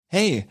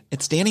Hey,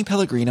 it's Danny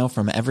Pellegrino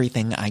from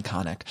Everything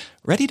Iconic.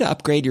 Ready to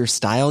upgrade your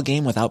style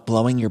game without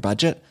blowing your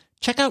budget?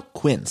 Check out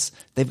Quince.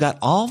 They've got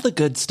all the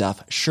good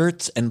stuff,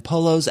 shirts and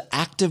polos,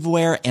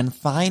 activewear, and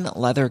fine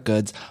leather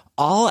goods,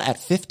 all at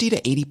 50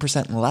 to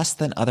 80% less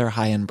than other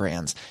high-end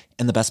brands.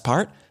 And the best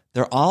part?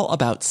 They're all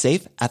about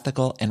safe,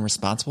 ethical, and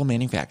responsible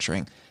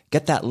manufacturing.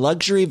 Get that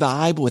luxury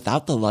vibe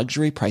without the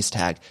luxury price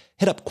tag.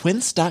 Hit up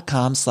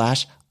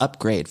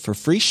quince.com/upgrade for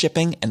free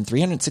shipping and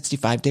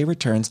 365-day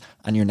returns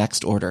on your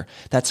next order.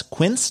 That's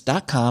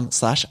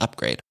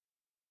quince.com/upgrade.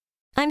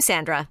 I'm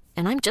Sandra,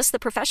 and I'm just the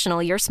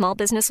professional your small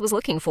business was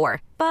looking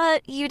for.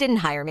 But you didn't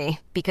hire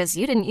me because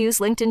you didn't use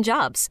LinkedIn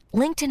Jobs.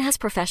 LinkedIn has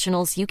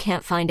professionals you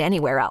can't find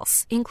anywhere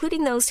else,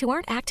 including those who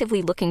aren't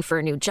actively looking for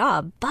a new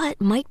job, but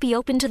might be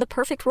open to the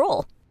perfect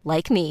role,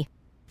 like me.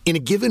 In a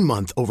given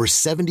month, over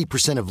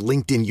 70% of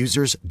LinkedIn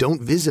users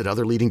don't visit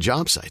other leading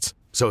job sites.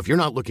 So if you're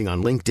not looking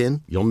on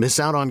LinkedIn, you'll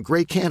miss out on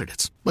great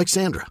candidates like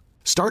Sandra.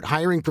 Start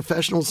hiring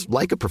professionals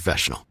like a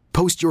professional.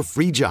 Post your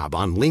free job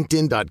on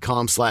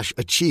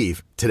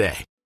linkedin.com/achieve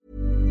today.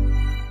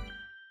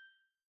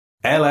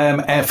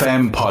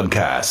 LMFM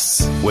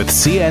Podcasts. With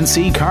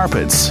CNC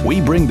Carpets,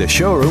 we bring the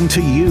showroom to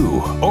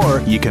you.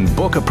 Or you can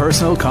book a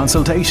personal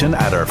consultation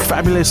at our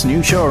fabulous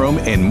new showroom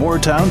in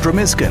Moortown,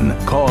 Dromiskin.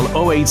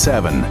 Call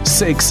 087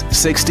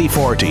 660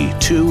 40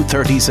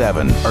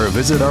 237 or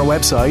visit our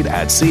website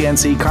at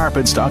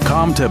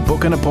cnccarpets.com to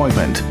book an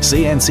appointment.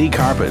 CNC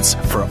Carpets,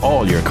 for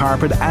all your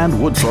carpet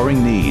and wood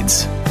flooring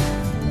needs.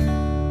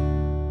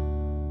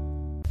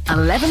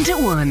 11 to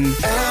 1.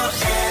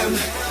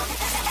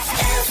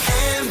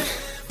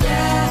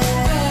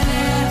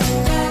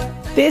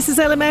 This is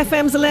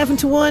LMFM's 11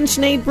 to 1.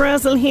 Sinead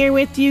Brazel here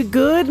with you.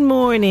 Good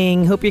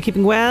morning. Hope you're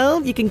keeping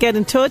well. You can get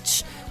in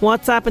touch.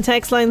 WhatsApp and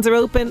text lines are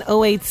open.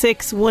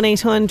 086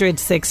 1800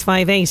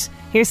 658.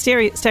 Here's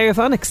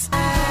Stereophonics.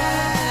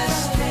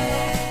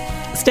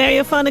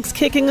 Stereophonics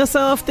kicking us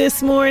off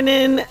this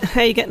morning.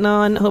 How you getting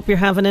on? Hope you're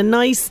having a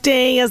nice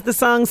day, as the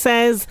song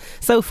says.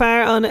 So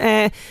far on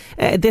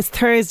this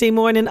Thursday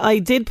morning, I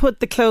did put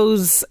the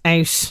clothes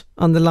out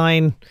on the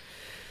line.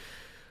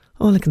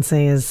 All I can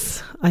say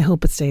is I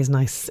hope it stays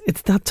nice.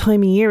 It's that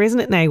time of year,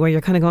 isn't it now, where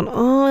you're kind of going,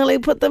 oh, will I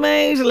put them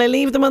out? Will I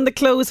leave them on the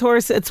clothes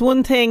horse? It's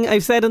one thing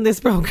I've said on this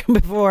programme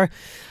before.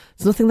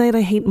 There's nothing that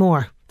I hate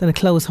more than a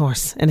clothes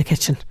horse in a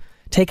kitchen.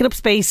 Taking up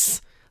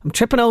space, I'm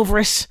tripping over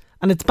it,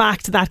 and it's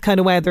back to that kind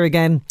of weather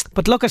again.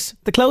 But look it,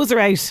 the clothes are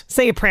out.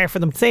 Say a prayer for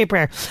them. Say a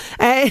prayer.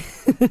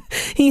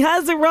 He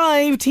has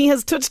arrived. He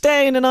has touched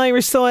down in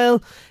Irish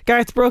soil.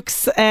 Garth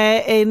Brooks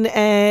in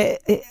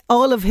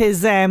all of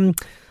his...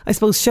 I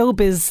suppose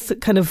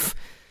showbiz kind of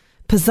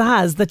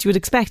pizzazz that you would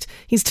expect.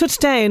 He's touched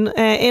down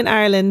in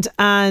Ireland,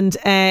 and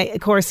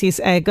of course he's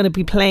going to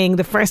be playing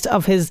the first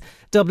of his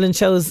Dublin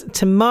shows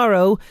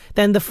tomorrow,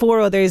 then the four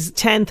others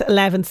 10th,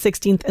 11th,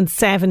 16th and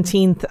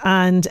 17th.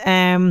 And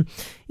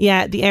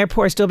the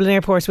airport, Dublin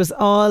airport, was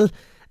all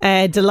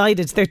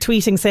delighted. They're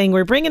tweeting saying,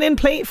 we're bringing in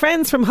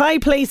friends from high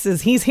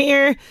places. He's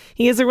here.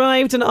 He has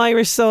arrived on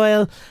Irish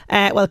soil,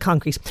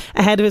 concrete,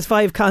 ahead of his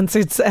 5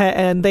 concerts,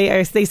 and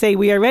they say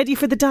we are ready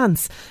for the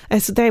dance.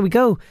 So there we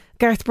go.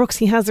 Garth Brooks,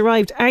 he has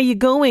arrived. Are you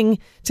going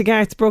to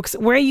Garth Brooks?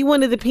 Were you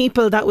one of the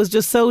people that was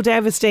just so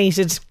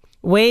devastated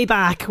way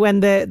back when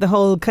the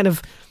whole kind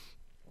of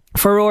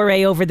furore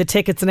over the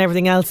tickets and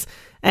everything else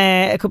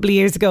a couple of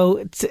years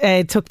ago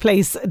took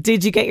place?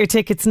 Did you get your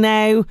tickets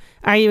now?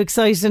 Are you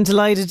excited and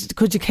delighted?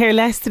 Could you care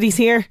less that he's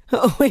here?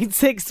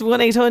 086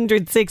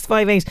 1800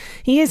 658.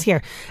 He is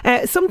here.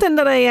 Something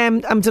that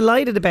I'm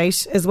delighted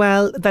about as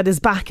well, that is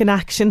back in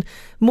action,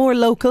 more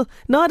local,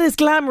 not as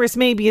glamorous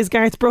maybe as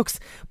Garth Brooks,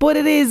 but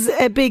it is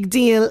a big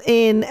deal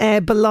in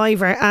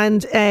Ballivor,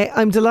 and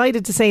I'm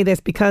delighted to say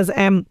this because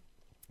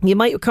you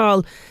might recall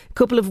a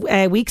couple of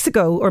weeks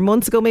ago or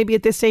months ago, maybe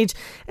at this stage,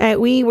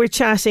 we were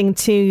chatting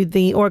to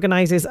the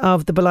organisers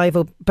of the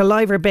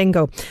Ballivor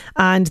Bingo,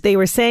 and they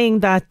were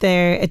saying that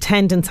their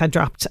attendance had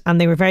dropped and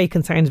they were very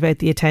concerned about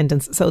the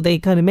attendance. So they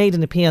kind of made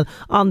an appeal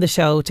on the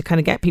show to kind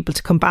of get people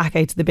to come back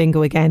out to the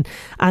bingo again.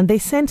 And they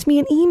sent me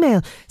an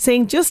email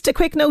saying, just a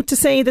quick note to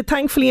say that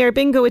thankfully our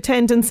bingo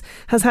attendance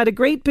has had a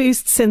great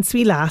boost since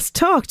we last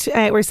talked.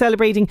 We're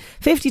celebrating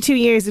 52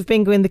 years of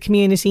bingo in the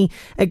community,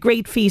 a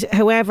great feat.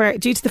 However,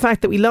 due to the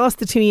fact that we lost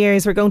the 2 years,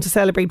 we're going to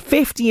celebrate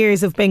 50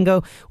 years of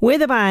bingo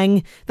with a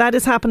bang. That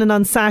is happening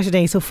on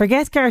Saturday, so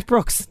forget Garth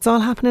Brooks, it's all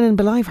happening in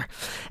Ballivor,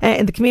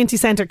 in the community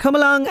centre. Come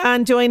along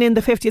and join in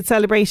the 50th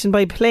celebration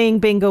by playing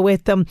bingo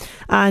with them,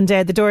 and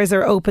the doors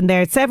are open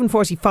there at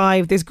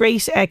 7:45. There's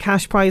great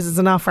cash prizes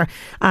on offer,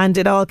 and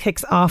it all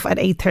kicks off at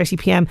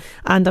 8:30pm,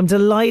 and I'm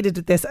delighted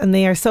at this, and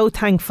they are so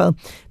thankful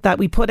that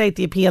we put out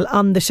the appeal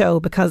on the show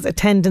because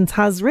attendance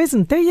has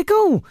risen. There you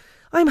go.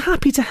 I'm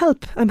happy to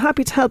help. I'm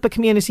happy to help a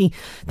community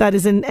that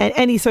is in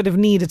any sort of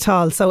need at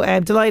all. So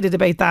I'm delighted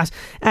about that.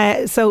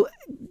 So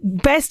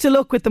best of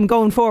luck with them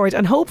going forward,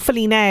 and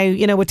hopefully now,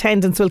 you know,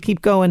 attendance will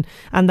keep going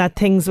and that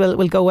things will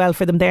go well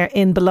for them there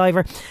in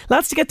Ballivor.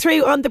 Lots to get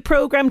through on the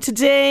programme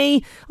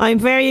today. I'm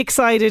very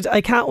excited.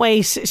 I can't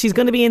wait. She's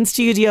going to be in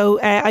studio.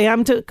 I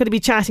am going to be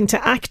chatting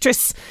to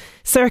actress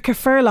Sorcha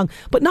Furlong,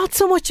 but not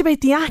so much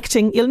about the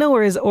acting. You'll know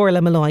her as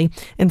Orla Malloy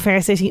in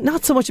Fair City.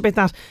 Not so much about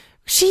that.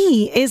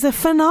 She is a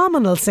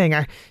phenomenal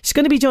singer. She's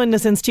going to be joining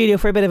us in studio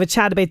for a bit of a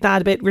chat about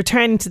that, about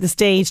returning to the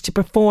stage to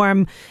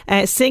perform,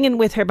 singing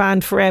with her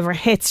band Forever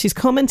Hits. She's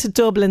coming to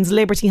Dublin's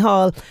Liberty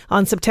Hall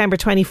on September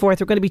 24th.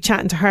 We're going to be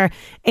chatting to her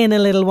in a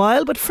little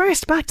while, but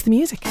first, back to the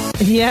music.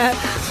 Yeah,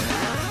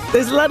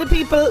 there's a lot of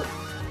people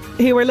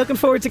who are looking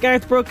forward to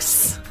Garth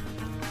Brooks.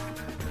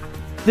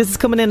 This is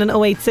coming in on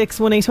 086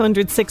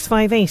 1800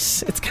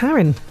 658. It's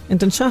Karen in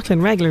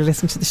Dunshaughlin, regular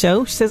listener to the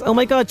show. She says, oh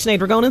my God,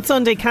 Sinead, we're going on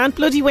Sunday, can't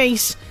bloody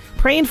wait.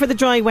 Praying for the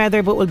dry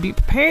weather, but we'll be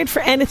prepared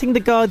for anything the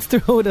gods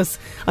throw at us.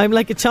 I'm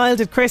like a child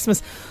at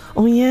Christmas.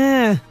 Oh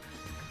yeah,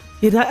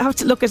 you'd have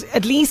to look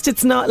at least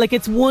it's not like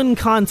it's one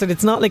concert.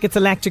 It's not like it's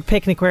Electric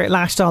Picnic where it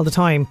lashed all the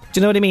time. Do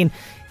you know what I mean?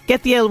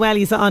 Get the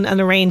wellies on and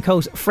a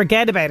raincoat.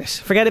 Forget about it.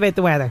 Forget about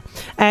the weather.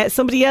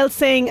 Somebody else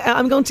saying,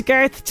 I'm going to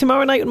Garth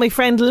tomorrow night with my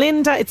friend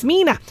Linda. It's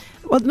Mina.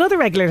 Well, another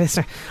regular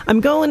listener.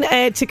 I'm going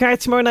to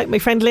Garth tomorrow night with my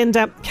friend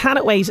Linda.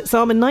 Cannot wait.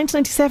 Saw him in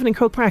 1997 in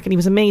Croke Park and he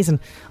was amazing.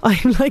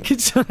 I'm like a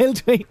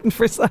child waiting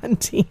for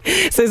Santi,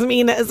 says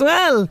Mina as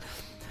well.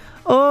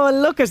 Oh,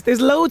 look at,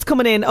 there's loads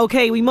coming in.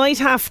 Okay, we might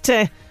have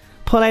to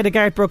pull out a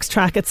Garth Brooks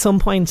track at some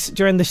point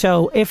during the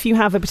show. If you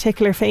have a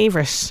particular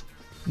favourite,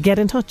 get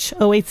in touch.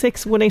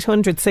 086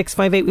 1800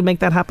 658. We'll make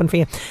that happen for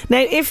you.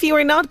 Now, if you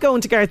are not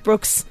going to Garth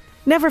Brooks,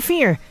 never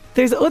fear.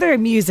 There's other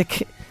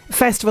music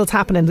festivals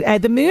happening.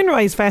 The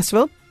Moonrise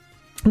Festival,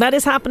 that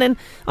is happening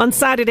on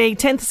Saturday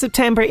 10th of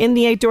September in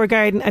the Outdoor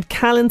Garden at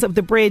Callans of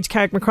the Bridge,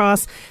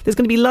 Carrickmacross. There's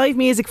going to be live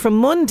music from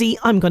Monday.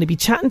 I'm going to be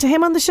chatting to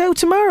him on the show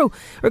tomorrow.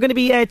 We're going to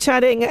be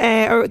chatting,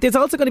 or there's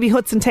also going to be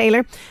Hudson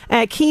Taylor,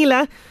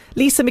 Keela,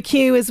 Lisa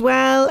McHugh as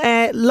well.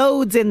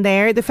 Loads in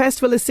there. The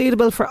festival is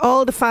suitable for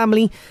all the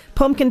family.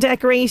 Pumpkin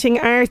decorating,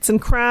 arts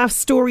and crafts,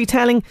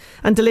 storytelling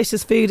and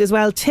delicious food as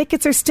well.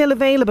 Tickets are still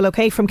available,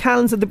 okay, from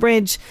Callans of the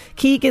Bridge,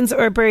 Keegan's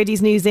or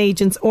Birdie's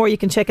newsagents, or you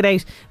can check it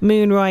out,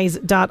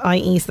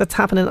 moonrise.ie. So that's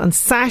happening on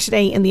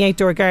Saturday in the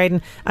Outdoor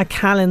Garden at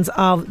Callans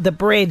of the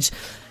Bridge.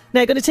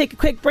 Now, going to take a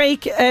quick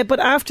break, but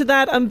after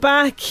that I'm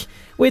back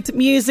with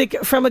music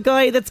from a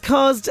guy that's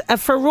caused a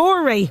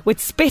furore with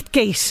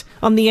Spitgate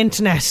on the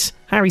internet.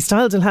 Harry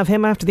Styles will have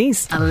him after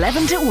these.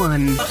 11 to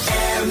 1.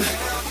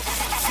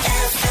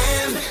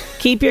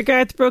 Keep your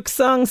Garth Brooks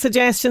song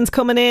suggestions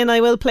coming in. I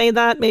will play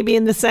that maybe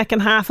in the second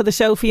half of the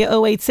show for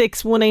you.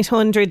 086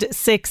 1800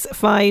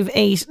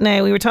 658.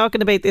 Now, we were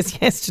talking about this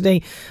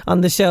yesterday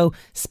on the show.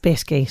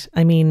 Spitgate.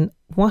 I mean,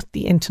 what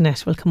the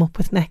internet will come up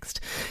with next.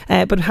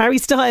 But Harry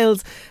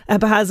Styles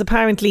has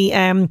apparently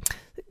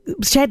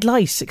shed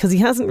light, because he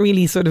hasn't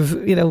really sort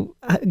of, you know,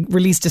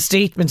 released a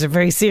statement, a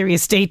very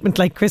serious statement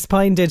like Chris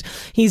Pine did.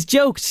 He's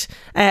joked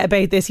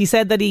about this. He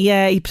said that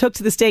he took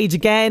to the stage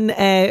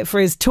again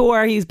for his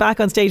tour. He's back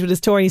on stage with his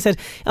tour and he said,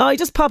 I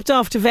just popped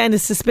off to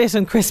Venice to spit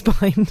on Chris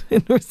Pine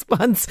in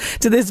response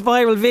to this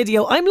viral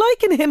video. I'm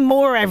liking him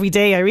more every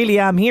day, I really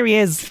am. Here he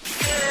is.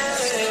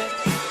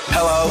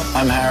 Hello,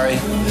 I'm Harry.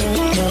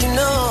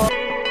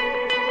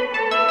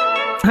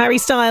 Harry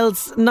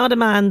Styles, not a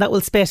man that will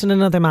spit on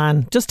another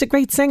man. Just a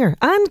great singer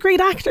and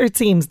great actor, it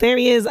seems. There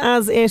he is,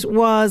 as it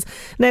was.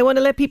 Now, I want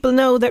to let people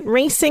know that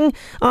racing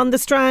on the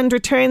Strand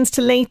returns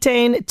to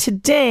Laytown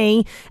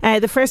today.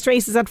 The first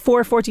race is at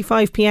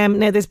 4:45pm.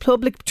 Now, there's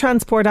public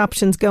transport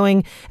options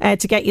going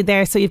to get you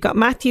there. So you've got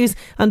Matthews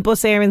and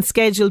Bus Éireann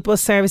scheduled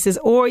bus services,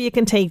 or you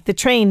can take the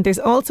train. There's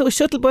also a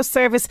shuttle bus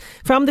service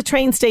from the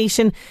train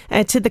station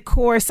to the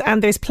course,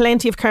 and there's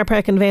plenty of car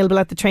parking available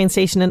at the train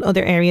station and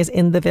other areas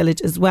in the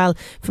village as well.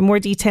 For more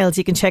details,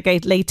 you can check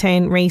out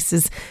Laytown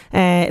Races.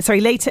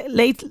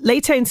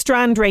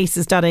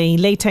 Laytownstrandraces.ie.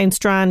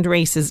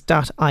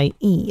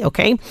 Laytownstrandraces.ie.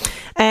 Okay.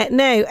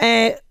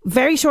 Now,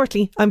 very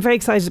shortly, I'm very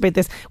excited about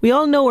this. We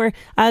all know her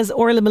as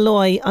Orla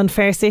Malloy on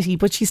Fair City,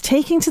 but she's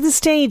taking to the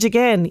stage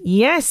again.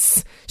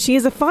 Yes, she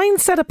has a fine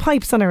set of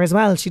pipes on her as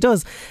well. She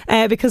does,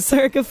 because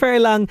Sorcha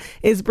Furlong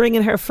is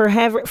bringing her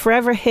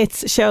Forever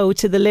Hits show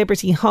to the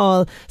Liberty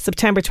Hall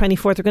September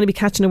 24th. We're going to be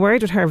catching a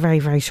word with her very,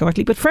 very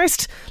shortly. But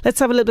first, let's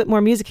have a little bit more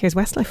music. Here's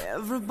Westlife.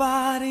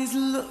 Everybody's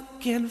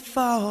looking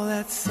for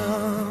that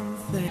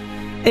something.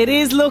 It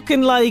is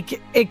looking like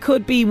it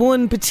could be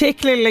one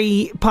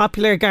particularly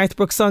popular Garth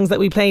Brooks songs that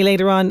we play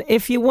later on.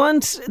 If you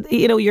want,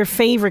 you know, your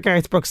favourite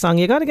Garth Brooks song,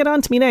 you got to get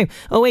on to me now.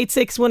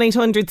 086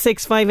 1800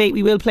 658.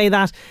 We will play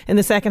that in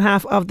the second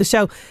half of the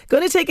show.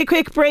 Going to take a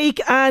quick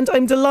break, and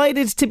I'm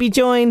delighted to be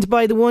joined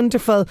by the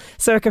wonderful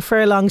Sorcha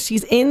Furlong.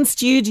 She's in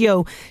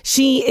studio.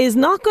 She is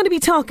not going to be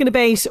talking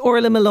about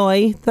Orla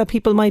Malloy, that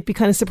people might be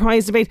kind of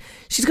surprised about.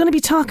 She's going to be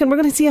talking, we're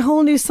going to see a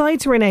whole new side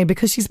to her now,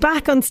 because she's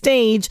back on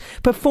stage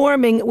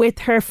performing with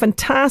her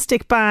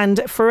fantastic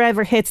band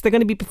Forever Hits. They're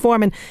going to be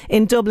performing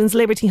in Dublin's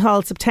Liberty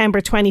Hall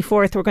September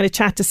 24th. We're going to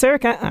chat to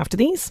Circa after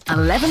these.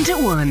 11 to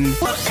 1.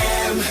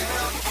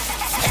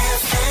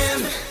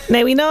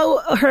 Now, we know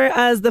her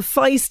as the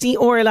feisty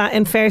Orla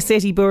in Fair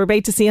City, but we're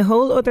about to see a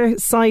whole other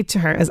side to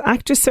her as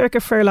actress Circa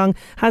Furlong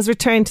has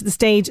returned to the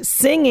stage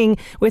singing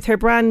with her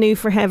brand new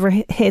Forever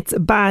Hits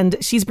band.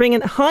 She's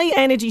bringing a high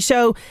energy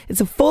show.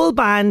 It's a full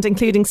band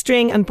including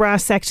string and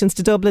brass sections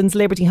to Dublin's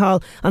Liberty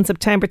Hall on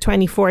September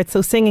 24th.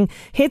 So singing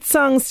hit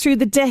songs through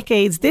the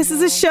decades. This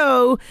is a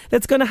show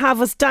that's going to have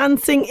us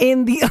dancing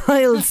in the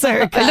aisle,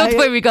 Circa. I love the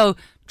way we go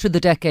through the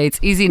decades.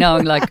 Easy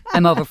knowing, like,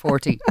 I'm over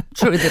 40.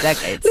 Through the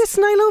decades.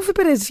 Listen, I love a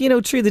bit of,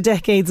 through the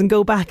decades and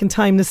go back in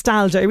time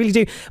nostalgia. I really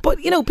do. But,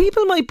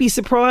 people might be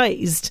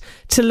surprised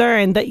to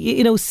learn that,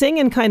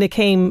 singing kind of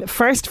came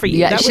first for you.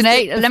 Yeah,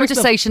 Sinead, let me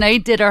just say,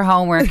 Sinead did her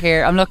homework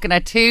here. I'm looking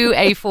at 2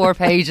 A4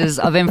 pages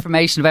of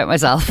information about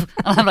myself.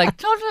 And I'm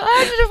like, how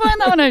did you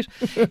find that one out?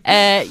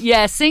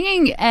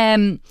 Singing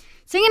and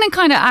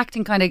kind of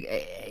acting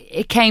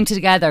it came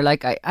together.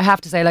 Like I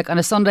have to say, like on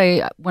a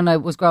Sunday when I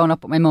was growing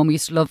up with my mum, we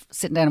used to love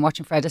sitting down and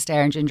watching Fred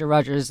Astaire and Ginger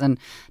Rogers and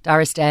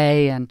Doris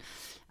Day and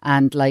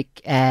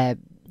like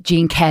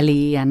Gene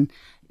Kelly and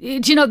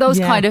those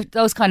kind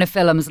of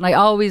films. And I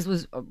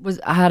always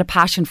I had a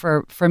passion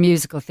for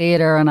musical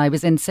theatre, and I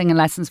was in singing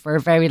lessons for a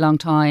very long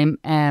time.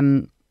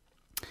 And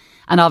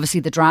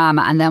obviously the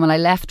drama. And then when I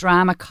left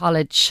drama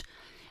college,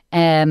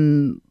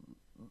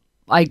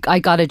 I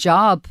got a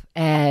job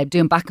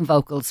doing backing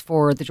vocals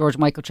for the George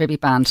Michael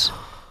tribute band.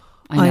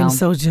 I'm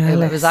so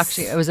jealous.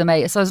 It was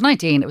amazing. So I was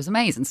 19. It was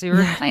amazing. So you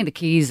were playing the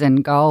Keys in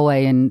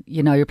Galway, and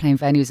you're playing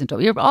venues and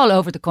you're all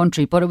over the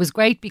country. But it was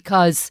great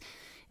because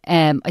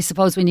I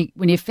suppose when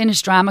you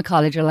finish drama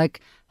college, you're like,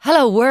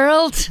 hello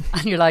world,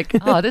 and you're like,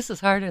 oh, this is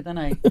harder than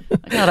I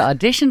got to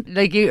audition.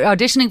 Like you're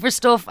auditioning for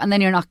stuff, and then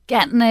you're not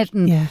getting it,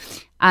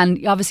 and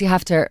you obviously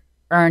have to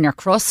earn your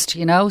crust,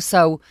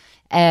 So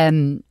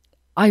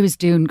I was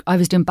doing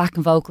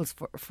backing vocals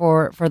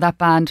for that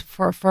band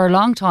for a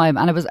long time,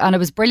 and it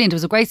was brilliant. It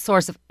was a great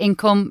source of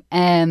income.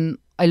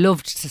 I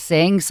loved to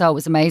sing, so it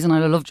was amazing. I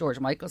loved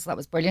George Michael, so that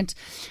was brilliant.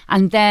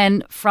 And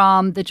then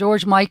from the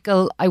George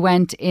Michael, I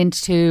went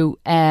into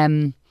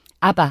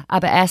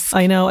ABBA-esque.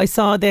 I know, I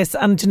saw this,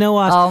 and do you know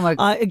what? Oh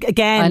my!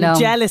 Again,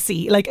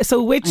 jealousy. Like,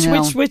 so which?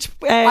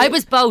 I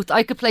was both.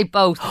 I could play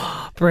both.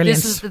 Brilliant.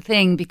 This is the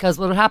thing, because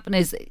what would happen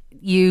is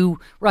you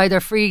were either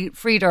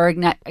Fried or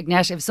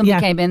Agneta. If somebody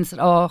came in and said,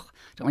 "Oh, I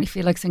don't really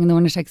feel like singing The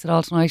Winner Takes It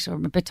All tonight," or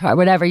I'm a bit tired,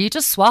 whatever, you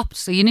just swapped.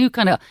 So you knew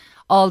kind of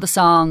all the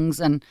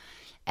songs, and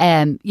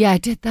I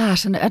did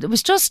that, and it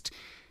was just.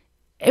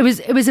 It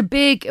was a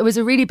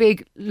really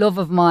big love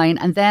of mine.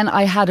 And then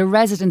I had a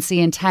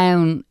residency in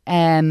town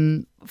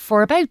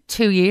for about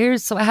 2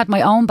 years. So I had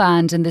my own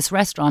band in this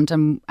restaurant,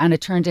 and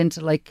it turned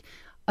into, like,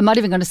 I'm not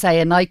even going to say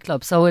a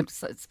nightclub. So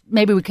it's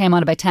maybe we came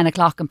on about 10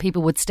 o'clock and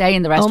people would stay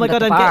in the restaurant. Oh my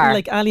God, at the I'm bar. getting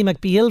like Ally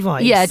McBeal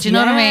vibes. Yeah, do you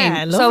know what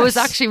I mean? So it was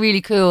actually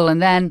really cool. And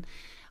then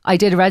I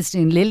did a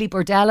residency in Lily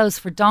Bordello's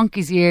for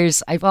donkey's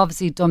years. I've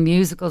obviously done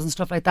musicals and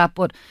stuff like that.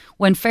 But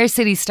when Fair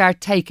City started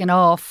taking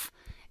off,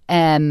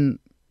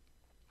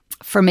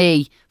 for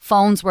me,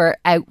 phones were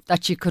out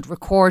that you could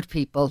record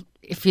people.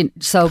 I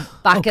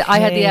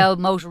had the old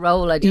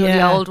Motorola,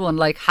 the old one,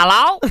 like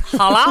hello,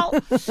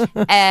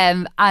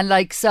 and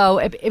like, so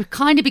it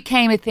kind of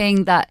became a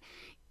thing that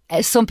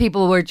some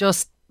people were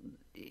just.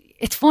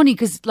 It's funny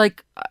because,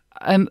 like,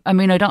 I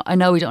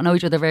know we don't know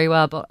each other very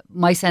well, but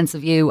my sense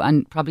of you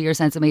and probably your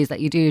sense of me is that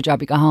you do your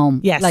job, you go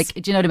home. Yes, like,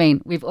 do you know what I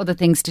mean? We've other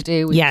things to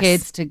do, we've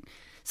kids to.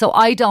 So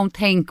I don't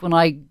think when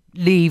I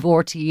leave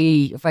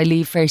RTE, if I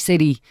leave Fair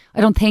City,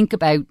 I don't think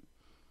about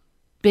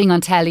being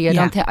on telly. I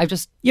don't think. I've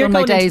just done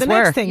my day's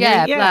work.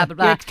 Blah blah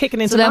blah. You're kicking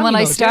into so then when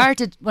I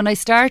started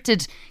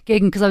gigging,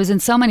 because I was in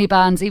so many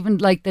bands, even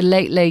like the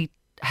Late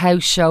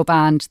House Show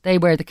band, they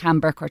were the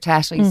Camber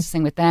Quartet. I used to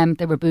sing with them.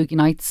 They were Boogie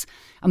Nights,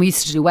 and we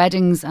used to do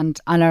weddings. And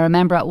I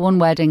remember at one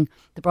wedding,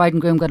 the bride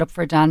and groom got up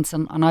for a dance,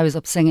 and I was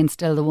up singing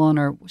Still the One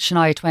or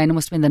Shania Twain. It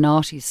must have been the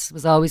Naughties. It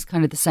was always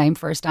kind of the same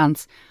first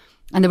dance.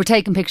 And they were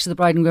taking pictures of the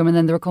bride and groom, and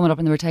then they were coming up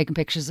and they were taking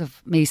pictures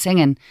of me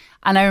singing.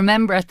 And I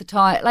remember at the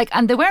time, like,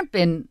 and they weren't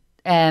being,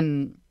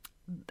 bad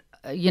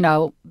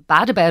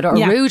about it or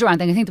rude or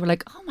anything. I think they were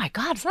like, oh my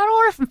God, is that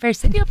Aura from Fair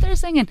City up there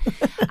singing?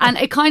 And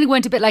it kind of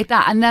went a bit like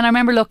that. And then I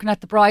remember looking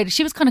at the bride.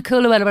 She was kind of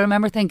cool about it, but I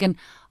remember thinking,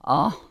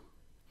 oh,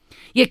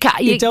 you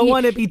don't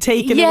want to be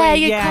taken away. Yeah,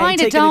 you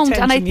kind of don't.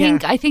 And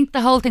I think the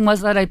whole thing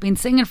was that I'd been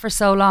singing for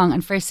so long,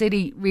 and Fair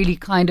City really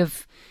kind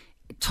of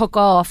took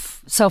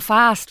off so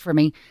fast for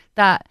me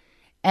that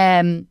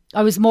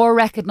I was more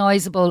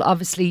recognisable,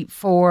 obviously,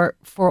 for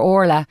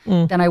Orla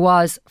than I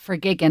was for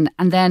gigging.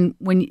 And then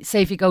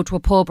if you go to a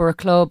pub or a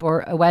club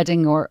or a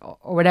wedding or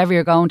whatever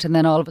you're going to, and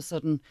then all of a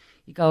sudden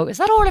you go, is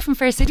that Orla from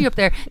Fair City up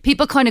there?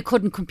 People kind of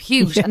couldn't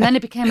compute. And then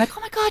it became like, oh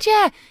my God,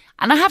 yeah.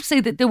 And I have to say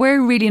that they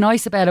were really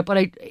nice about it, but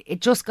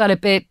it just got a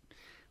bit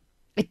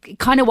it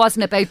kind of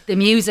wasn't about the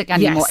music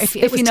anymore. Yes, if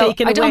it was you know,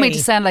 taken I don't away. mean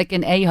to sound like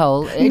an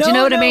a-hole. Do you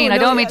know what I mean? I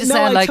don't mean to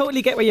sound I like...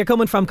 totally get where you're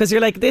coming from, because you're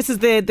like, this is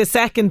the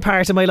second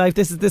part of my life.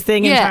 This is the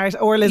singing part.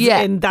 Orla's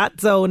in that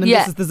zone, and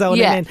this is the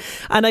zone I'm in.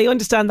 And I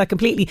understand that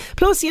completely.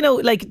 Plus, you know,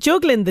 like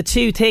juggling the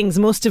two things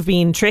must have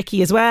been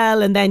tricky as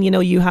well. And then, you know,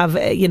 you have,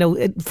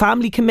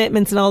 family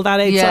commitments and all that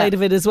outside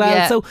of it as well.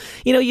 Yeah. So,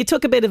 you know, you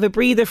took a bit of a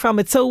breather from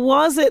it. So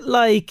was it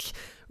like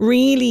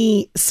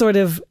really sort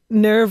of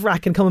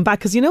nerve-wracking coming back?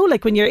 Because, you know,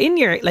 like when you're in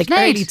your like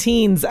Sinead, early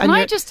teens, and can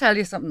I just tell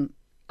you something?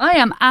 I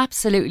am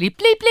absolutely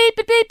bleep bleep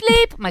bleep bleep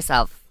bleep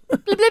myself.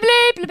 Bleep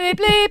bleep bleep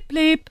bleep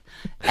bleep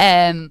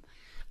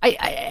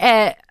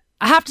bleep.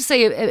 I have to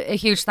say a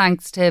huge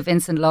thanks to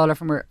Vincent Lawler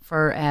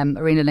for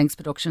Arena Links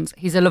Productions.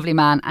 He's a lovely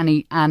man,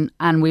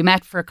 and we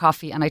met for a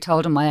coffee, and I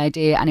told him my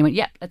idea, and he went,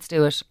 "Yeah, let's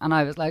do it." And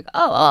I was like,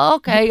 "Oh,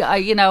 okay." I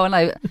was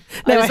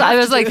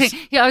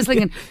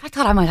thinking, I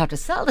thought I might have to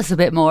sell this a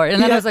bit more,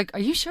 and then I was like, "Are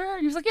you sure?" And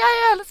he was like,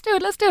 "Yeah, let's do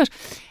it."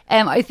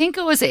 I think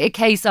it was a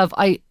case of,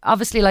 I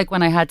obviously, like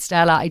when I had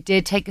Stella, I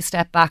did take a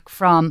step back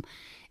from,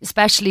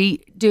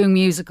 especially doing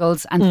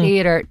musicals and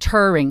theatre,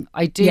 touring.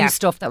 I do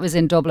stuff that was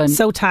in Dublin.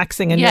 So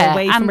taxing, and you're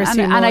away from her so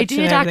much. And I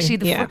did actually,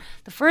 the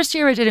first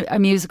year I did a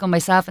musical,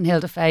 myself and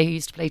Hilda Faye, who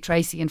used to play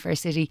Tracy in Fair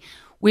City,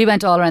 we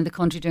went all around the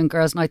country doing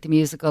Girls' Night the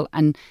Musical,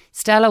 and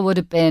Stella would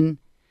have been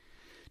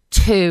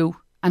 2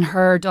 and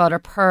her daughter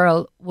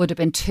Pearl would have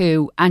been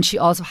 2, and she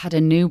also had a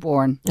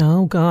newborn.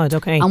 Oh God,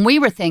 okay. And we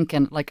were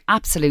thinking, like,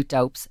 absolute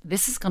dopes,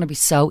 this is going to be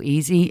so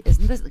easy,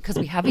 isn't this? Because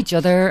we have each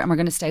other, and we're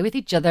going to stay with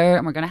each other,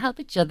 and we're going to help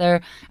each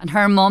other. And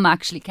her mum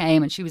actually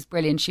came, and she was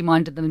brilliant. She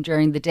minded them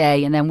during the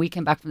day, and then we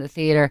came back from the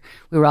theatre.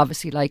 We were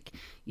obviously like,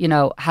 you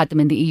know, had them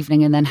in the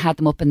evening, and then had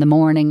them up in the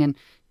morning, and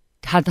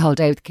had the whole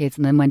day with the kids,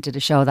 and then went to the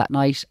show that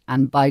night.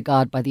 And by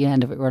God, by the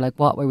end of it, we were like,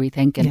 what were we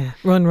thinking? Yeah,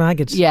 run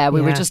ragged. Yeah,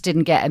 we were just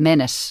didn't get a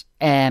minute.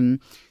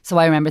 So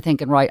I remember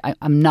thinking, right,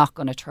 I'm not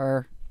going to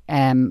tour.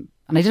 And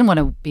I didn't want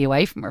to be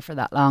away from her for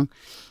that long.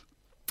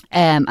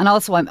 And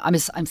also I'm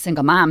a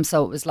single mom,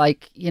 so it was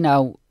like, you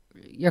know,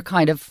 you're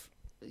both.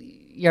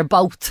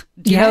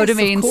 Do you know what I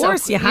mean? Of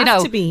course, so, you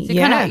have to be. So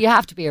you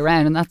have to be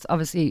around, and that's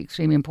obviously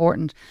extremely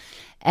important.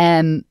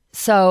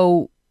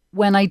 So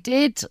when I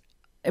did,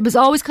 it was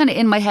always kind of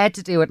in my head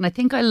to do it, and I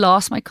think I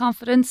lost my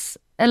confidence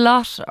a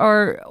lot,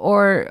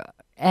 or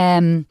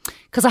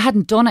because I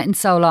hadn't done it in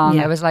so long.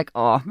 I was like,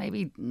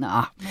 maybe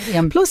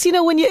I'm... Plus, you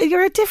know, when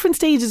you're at different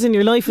stages in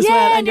your life as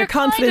well, and your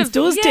confidence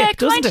does dip, doesn't it?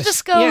 Kind of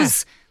just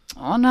goes,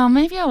 oh no,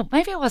 maybe I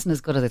wasn't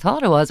as good as I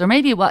thought I was, or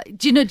maybe what?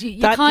 Do you know?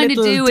 You kind of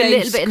do a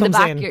little bit in the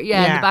back, in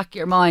the back of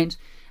your mind.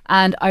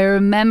 And I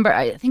remember,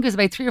 I think it was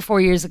about 3 or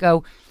 4 years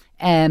ago,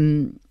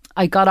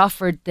 I got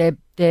offered the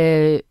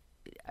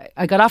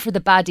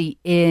baddie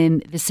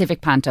in the Civic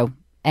Panto.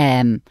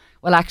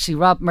 Well, actually,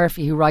 Rob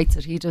Murphy, who writes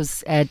it, he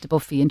does the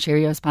Buffy and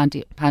Cheerios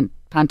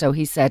Panto.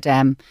 He said,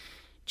 do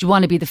you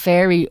want to be the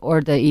fairy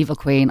or the evil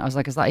queen? I was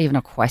like, is that even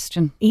a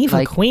question?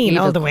 Evil queen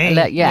all the way.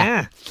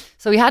 Yeah.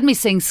 So he had me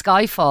sing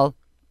Skyfall,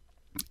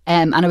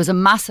 and it was a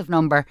massive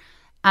number,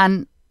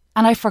 and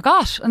I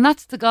forgot, and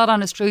that's the God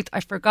honest truth, I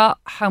forgot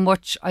how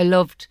much I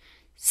loved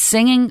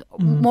singing,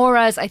 more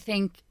as I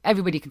think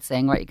everybody can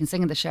sing, right? You can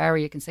sing in the shower,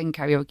 you can sing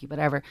karaoke,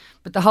 whatever.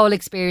 But the whole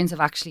experience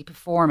of actually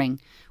performing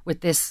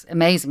with this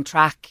amazing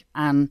track,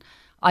 and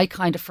I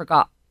kind of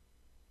forgot.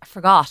 I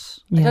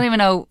don't even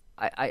know.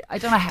 I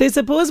don't know how. There's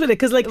a buzz with it,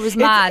 because like, it was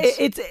mad.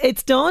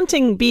 It's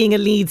daunting being a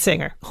lead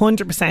singer.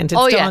 100%. It's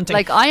daunting.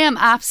 Like I am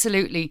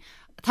absolutely.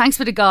 Thanks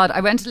be to God. I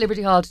went to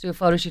Liberty Hall to do a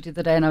photo shoot the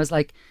other day, and I was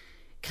like,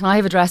 can I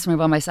have a dressing room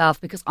by myself?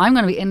 Because I'm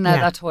going to be in and out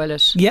of that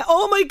toilet. Yeah.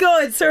 Oh my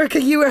God,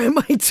 Sorcha, you are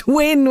my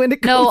twin when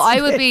it comes to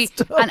I would this be.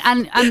 stuff.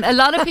 And a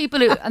lot of people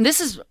who, and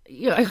this is,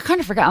 I kind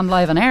of forget I'm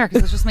live on air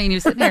because it's just me and you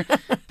sitting here.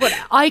 But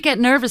I get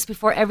nervous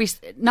before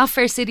not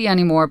Fair City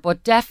anymore,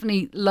 but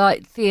definitely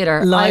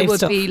theatre. Live I would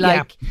stuff, be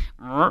like,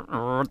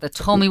 the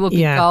tummy would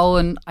be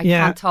going. I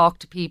can't talk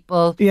to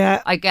people.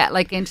 Yeah. I get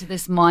like into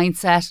this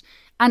mindset.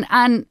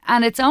 And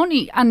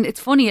it's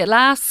funny, it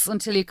lasts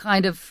until you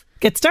kind of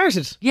get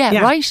started. Yeah,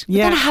 right? But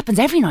then it happens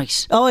every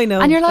night. Oh, I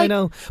know. And you're like, I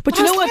know. But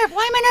you know what?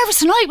 Why am I nervous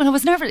tonight when I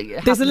was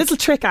nervous? There's a little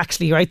trick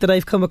actually, right, that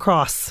I've come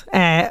across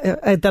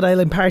that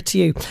I'll impart to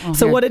you.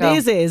 So what it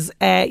is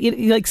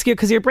you like,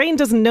 because your brain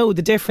doesn't know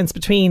the difference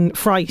between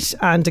fright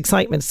and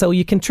excitement. So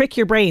you can trick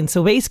your brain.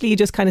 So basically you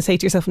just kind of say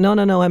to yourself, no,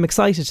 I'm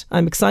excited.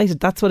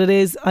 That's what it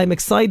is. I'm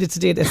excited to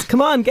do this.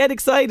 Come on, get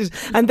excited.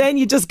 And then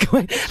you just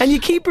go and you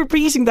keep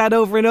repeating that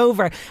over and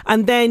over.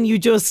 And then you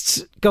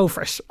just go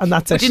for it. And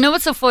that's it. But you know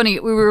what's so funny?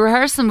 We were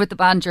rehearsing with the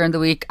band during the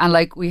week, and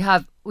like we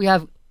have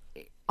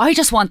I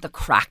just want the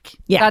crack.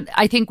 Yeah.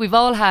 I think we've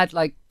all had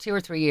like 2 or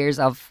 3 years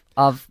of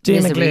Doom misery,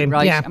 and gloom,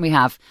 right? yeah. And we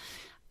have.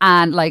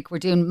 And like we're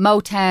doing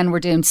Motown, we're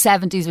doing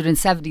 70s, we're doing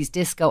 70s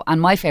disco,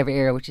 and my favourite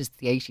era, which is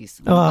the 80s.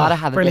 We've got to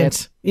have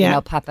brilliant. a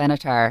bit, Pat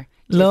Benatar.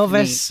 Love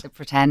Tiffany, it. The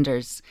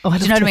Pretenders. Oh, I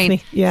do you know love what I mean?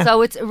 Tiffany, yeah.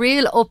 So it's a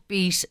real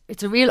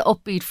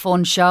upbeat,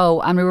 fun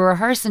show. And we were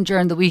rehearsing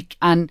during the week,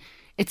 and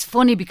it's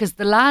funny because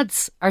the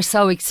lads are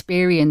so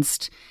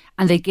experienced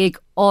and they gig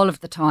all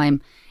of the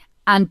time.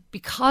 And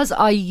because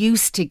I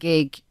used to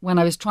gig, when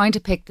I was trying to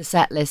pick the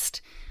set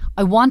list,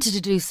 I wanted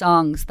to do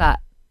songs that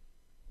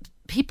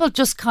people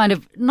just kind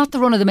of, not the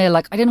run of the mill,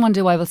 like I didn't want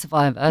to do I Will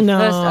Survive. At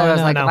first I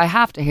was like, if I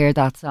have to hear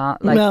that song.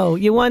 Like, no,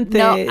 you want the...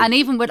 No, and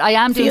even with, I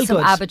am doing some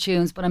ABBA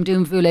tunes, but I'm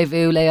doing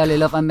Voulez-Vous, Lay All Your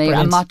Love on Me.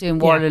 I'm not doing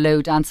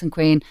Waterloo, Dancing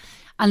Queen.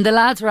 And the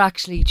lads were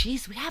actually,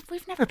 geez,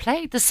 we've never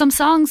played. There's some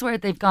songs where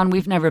they've gone,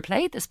 we've never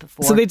played this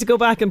before. So they had to go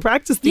back and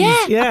practice these.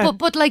 Yeah.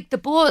 But like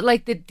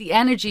the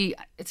energy,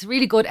 it's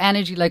really good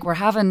energy. Like we're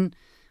having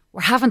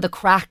the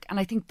crack, and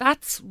I think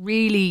that's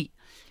really...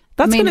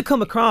 That's going to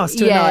come across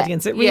to an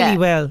audience. It really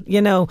will, you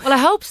know. Well, I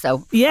hope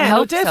so.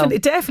 Yeah,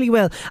 it definitely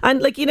will.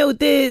 And like, you know,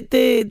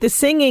 the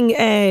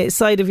singing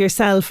side of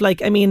yourself,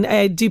 like, I mean,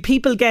 do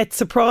people get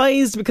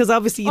surprised because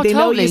obviously they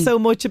know you so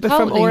much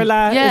from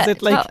Orla? Yeah, is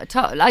it like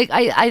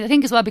I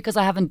think as well because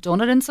I haven't done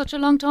it in such a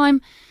long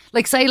time.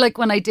 Like say like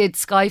when I did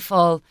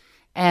Skyfall,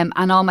 and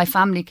all my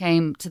family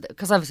came to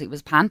because obviously it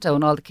was Panto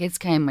and all the kids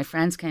came, my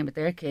friends came with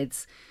their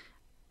kids,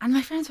 and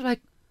my friends were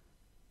like,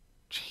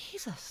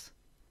 Jesus.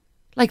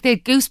 Like they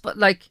had goosebumps.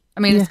 Like I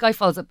mean,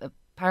 Skyfall's a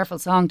powerful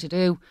song to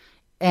do,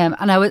 and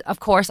I was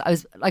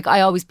like,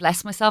 I always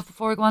bless myself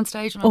before I go on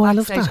stage. When I'm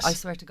backstage, I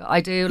swear to God, I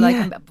do. Like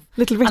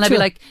little ritual. And I'd be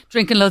like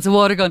drinking loads of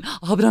water, going,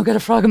 I hope I don't get a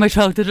frog in my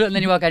throat. And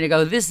then you walk out and you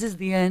go, this is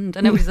the end.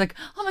 And everybody's like,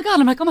 oh my God.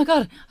 I'm like, oh my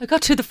God, I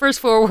got through the first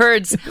 4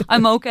 words.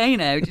 I'm okay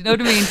now. Do you know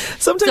what I mean?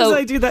 Sometimes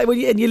I do that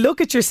and you look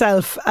at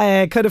yourself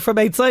kind of from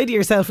outside of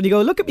yourself and you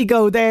go, look at me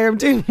go there, I'm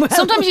doing well.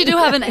 Sometimes you do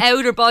have an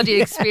outer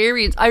body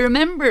experience. I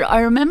remember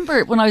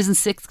when I was in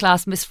 6th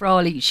class, Miss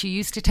Frawley, she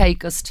used to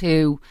take us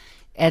to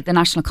the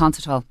National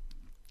Concert Hall.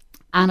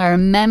 And I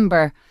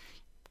remember,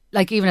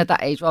 like even at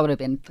that age, what would have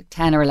been like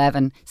 10 or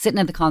 11, sitting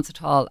in the concert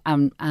hall,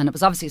 and it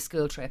was obviously a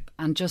school trip,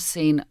 and just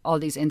seeing all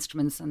these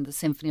instruments and the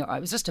symphony. It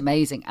was just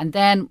amazing. And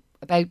then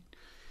I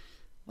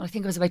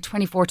think it was about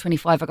 24,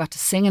 25, I got to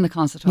sing in the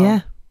concert hall.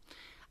 Yeah.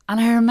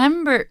 And I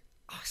remember,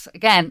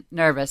 again,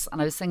 nervous,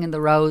 and I was singing The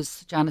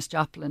Rose, Janis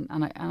Joplin,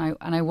 and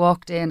I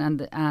walked in,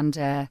 and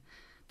the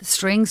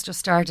strings just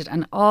started,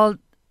 and all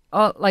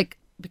like,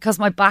 because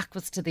my back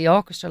was to the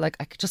orchestra, like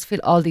I could just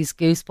feel all these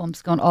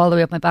goosebumps going all the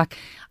way up my back.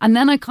 And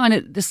then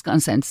this is going to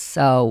sound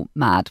so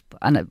mad,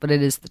 but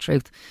it is the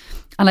truth.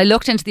 And I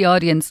looked into the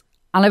audience,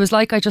 and I was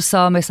like, I just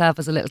saw myself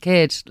as a little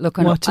kid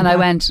looking up, and I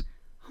went,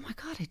 oh my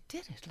God, I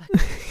did it.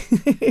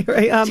 Like, here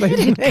I am.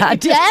 God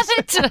damn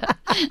it.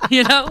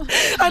 You know?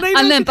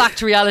 And then back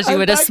to reality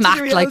with a smack,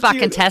 like back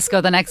in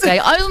Tesco the next day.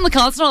 I was on the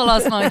concert hall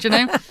last night, you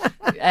know?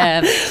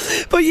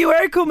 But you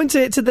are coming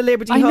to the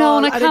Liberty Hall. I know,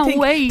 and I can't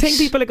wait. I think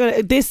people are going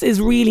to, this is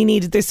really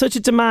needed. There's such a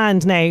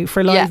demand now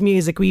for live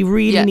music. We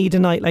really need a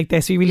night like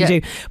this. We really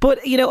do.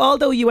 But, you know,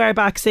 although you are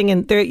back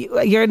singing,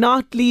 you're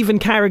not leaving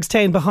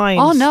Carrickstown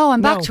behind. Oh, no,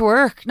 I'm back to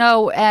work.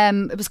 No,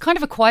 it was kind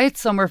of a quiet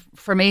summer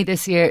for me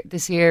this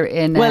year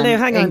in well, now,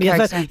 hang on.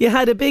 You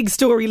had a big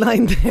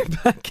storyline there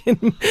back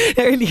in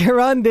earlier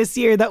on this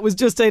year that was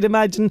just, I'd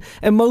imagine,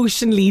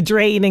 emotionally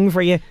draining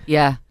for you.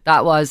 Yeah,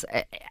 that was.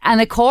 And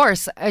of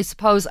course, I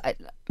suppose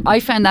I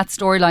found that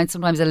storyline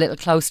sometimes a little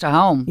close to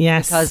home.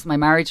 Yes. Because my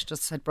marriage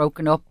just had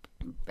broken up.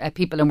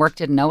 People in work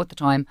didn't know at the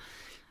time.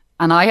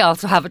 And I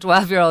also have a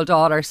 12-year-old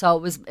daughter.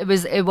 So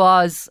it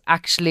was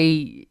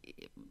actually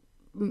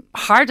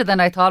harder than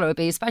I thought it would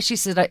be, especially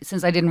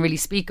since I didn't really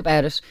speak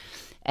about it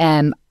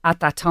at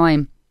that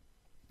time.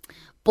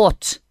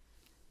 But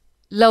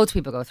loads of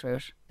people go through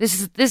it. This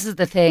is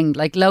the thing.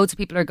 Like loads of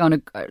people are going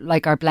to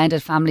like our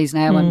blended families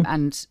now,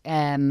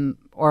 and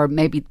or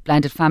maybe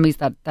blended families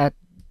that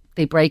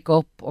they break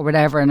up or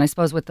whatever. And I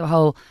suppose with the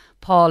whole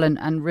Paul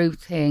and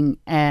Ruth thing,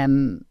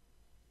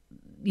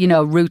 you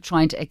know, Ruth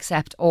trying to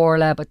accept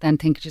Orla, but then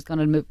thinking she's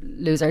going to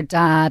lose her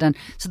dad, and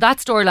so that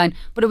storyline.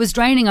 But it was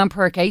draining on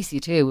Per Casey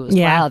too. It was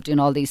 12 doing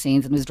all these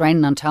scenes, and it was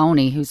draining on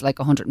Tony, who's like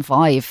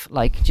 105.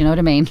 Like, do you know what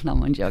I mean? No,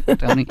 I'm joking,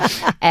 Tony.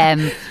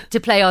 To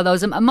play all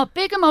those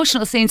big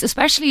emotional scenes,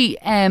 especially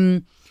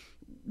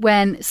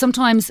when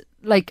sometimes,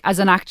 like as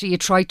an actor, you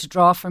try to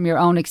draw from your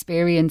own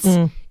experience.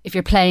 If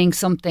you're playing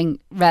something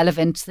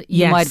relevant that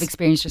you might have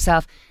experienced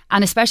yourself,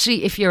 and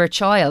especially if you're a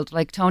child,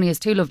 like Tony has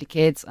 2 lovely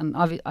kids, and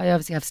I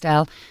obviously have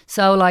Stell.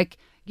 So, like,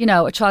 you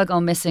know, a child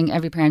going missing,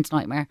 every parent's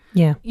nightmare.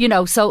 Yeah, you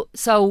know, so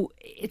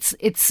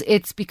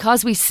it's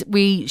because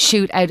we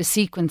shoot out a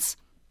sequence.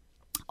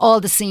 All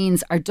the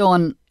scenes are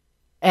done.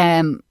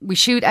 We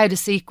shoot out a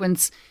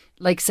sequence.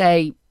 Like,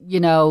 say, you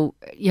know,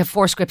 you have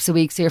 4 scripts a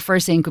week, so your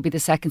first scene could be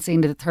the second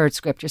scene to the third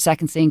script. Your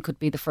second scene could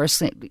be the first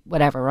scene,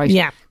 whatever, right?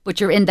 Yeah.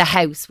 But you're in the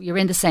house, you're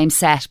in the same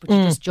set, but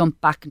you just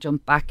jump back.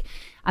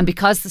 And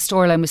because the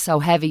storyline was so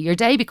heavy, your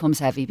day becomes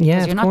heavy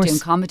because you're not doing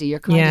comedy. You're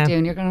kind of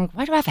doing, you're going,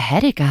 why do I have a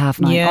headache at half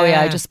 9? Oh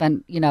yeah, I just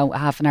spent, you know,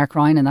 half an hour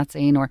crying in that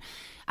scene.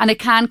 And it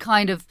can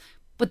kind of,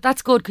 but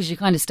that's good because you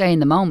kind of stay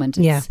in the moment.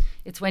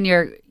 It's when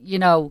you're, you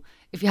know,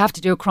 if you have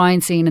to do a crying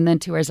scene and then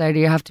 2 hours later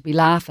you have to be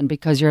laughing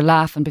because you're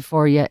laughing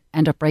before you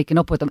end up breaking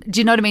up with them. Do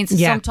you know what I mean? So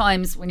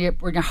sometimes when you're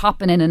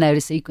hopping in and out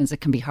of sequence,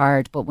 it can be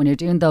hard. But when you're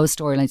doing those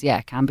storylines,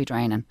 it can be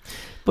draining.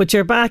 But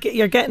you're back.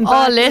 You're getting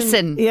back. Oh,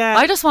 listen.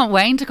 I just want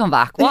Wayne to come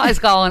back. What is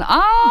going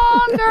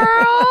on,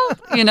 girl?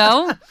 You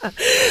know?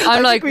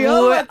 I'm like,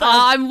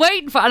 I'm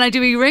waiting for, and I do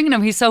be ringing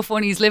him. He's so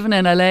funny. He's living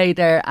in LA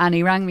there, and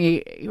he rang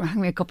me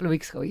a couple of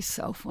weeks ago. He's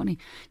so funny.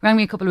 He rang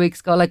me a couple of weeks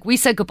ago. Like, we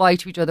said goodbye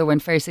to each other when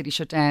Fair City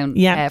shut down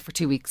for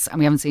 2 weeks, and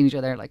we haven't seen each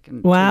other like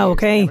in 2 years,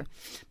 okay. Whatever.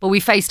 But we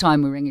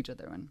FaceTime, we ring each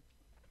other, and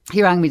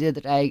he rang me the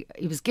other day.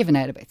 He was giving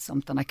out about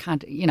something. I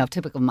can't,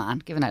 typical man,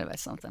 giving out about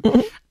something.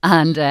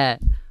 And I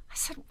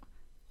said,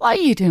 what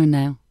are you doing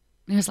now?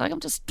 And he was like, I'm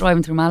just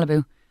driving through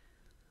Malibu.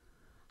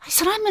 I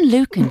said, I'm in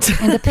Lucan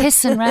in the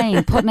piss and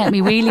rain putting out my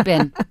wheelie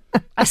bin.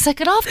 I said,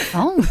 get off the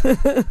phone.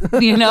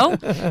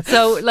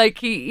 So like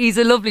he's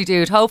a lovely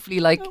dude.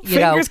 Hopefully, like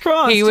fingers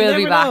crossed, he will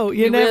be back.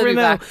 You never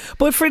know.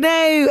 But for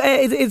now,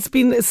 it's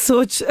been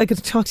such. I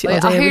could talk to you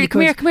all day.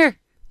 Come here.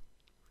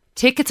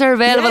 Tickets are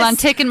available on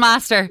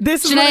Ticketmaster.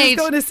 This is what I was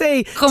going to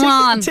say. Come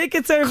on.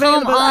 Tickets are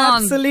available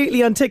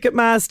absolutely on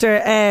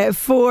Ticketmaster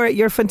for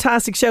your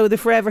fantastic show, The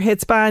Forever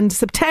Hits Band,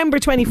 September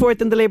 24th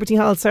in the Liberty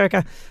Hall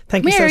Circa.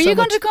 Thank you so much. Are you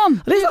going to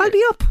come? I'll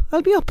be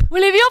up.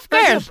 Will you be up,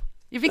 girl?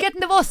 You'll be getting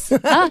the bus. You'll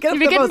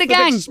be getting the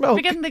gang. You'll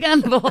be getting the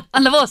gang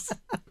on the bus.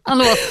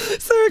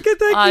 Circa,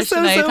 thank you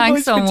so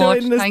much for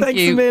joining us.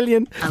 Thanks a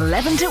million.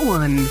 11 to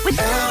 1 with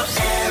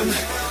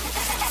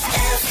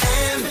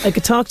I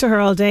could talk to her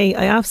all day.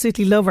 I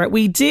absolutely love her.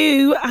 We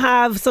do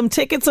have some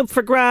tickets up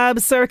for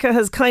grabs. Circa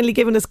has kindly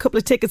given us a couple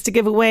of tickets to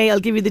give away. I'll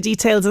give you the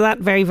details of that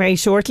very, very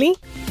shortly.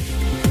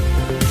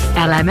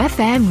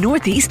 LMFM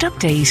Northeast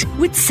Update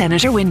with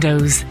Senator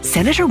Windows.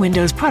 Senator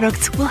Windows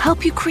products will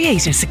help you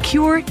create a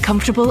secure,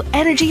 comfortable,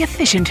 energy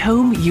efficient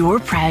home you're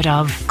proud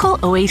of. Call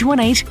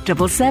 0818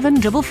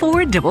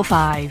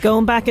 774455.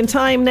 Going back in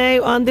time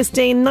now, on this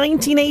day in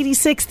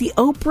 1986, the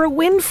Oprah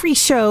Winfrey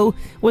Show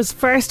was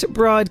first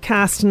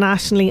broadcast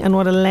nationally, and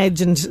what a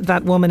legend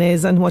that woman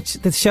is, and what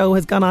the show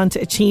has gone on to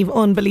achieve.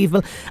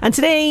 Unbelievable. And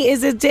today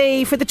is a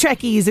day for the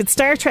Trekkies. It's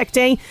Star Trek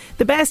Day.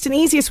 The best and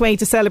easiest way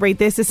to celebrate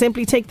this is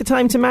simply take the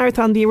time to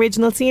marathon the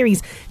original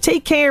series.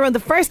 Take care on the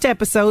first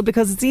episode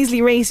because it's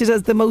easily rated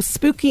as the most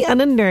spooky and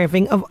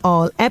unnerving of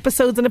all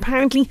episodes, and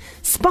apparently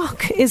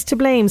Spock is to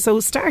blame. So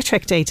Star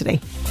Trek Day today.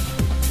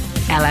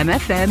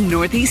 LMFM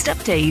Northeast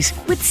Update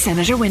with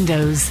Senator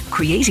Windows.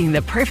 Creating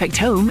the perfect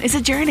home is a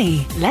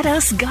journey. Let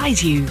us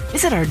guide you.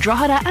 Visit our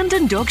Drogheda and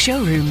Dundalk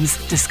showrooms.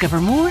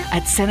 Discover more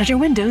at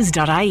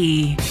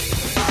senatorwindows.ie.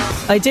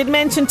 I did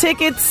mention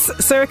tickets.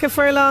 Circa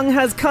Furlong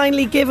has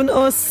kindly given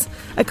us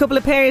a couple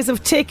of pairs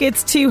of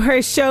tickets to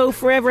her show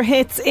Forever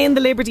Hits in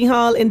the Liberty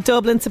Hall in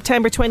Dublin,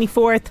 September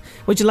 24th.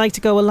 Would you like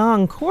to go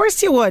along? Of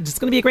course you would. It's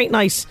going to be a great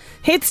night.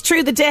 Hits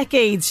through the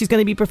decades she's going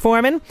to be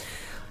performing.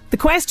 The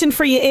question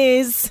for you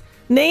is,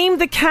 name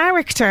the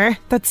character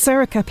that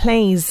Circa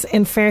plays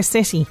in Fair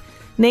City.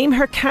 Name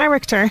her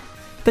character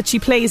that she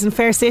plays in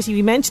Fair City.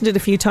 We mentioned it a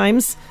few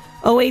times.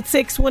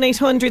 086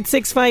 1800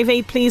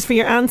 658 please for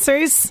your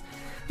answers.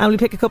 And we'll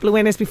pick a couple of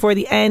winners before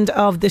the end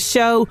of the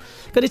show.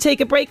 Going to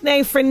take a break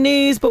now for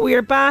news, but we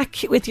are back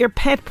with your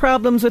pet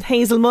problems with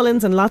Hazel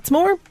Mullins and lots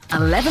more.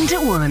 11 to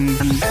 1.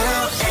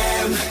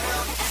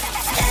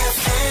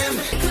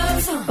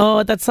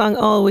 Oh, that song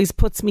always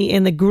puts me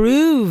in the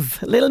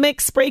groove. Little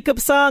Mix breakup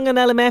song on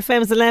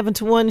LMFM's 11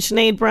 to 1.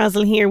 Sinead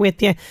Brazel here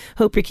with you.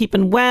 Hope you're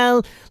keeping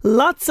well.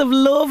 Lots of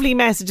lovely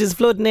messages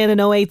flooding in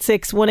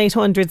 086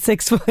 1800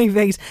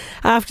 658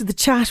 after the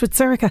chat with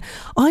Circa.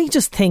 I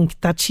just think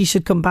that she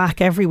should come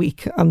back every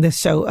week on this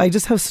show. I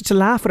just have such a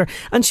laugh with her.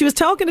 And she was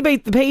talking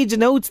about the page of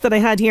notes that I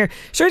had here.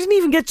 Sure, I didn't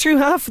even get through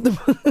half of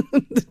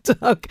the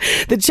talk.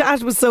 The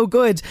chat was so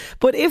good.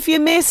 But if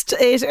you missed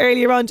it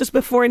earlier on, just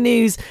before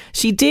news,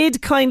 she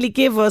did kindly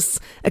give us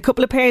a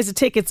couple of pairs of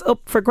tickets up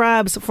for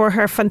grabs for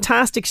her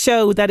fantastic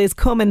show that is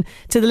coming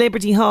to the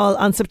Liberty Hall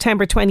on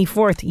September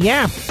 24th.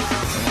 Yeah.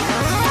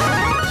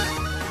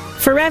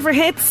 Forever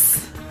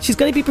Hits. She's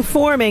going to be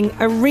performing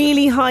a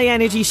really high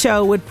energy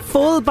show with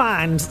full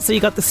band. So you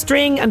got the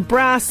string and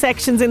brass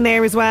sections in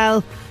there as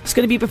well. She's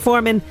going to be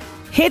performing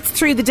hits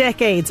through the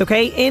decades,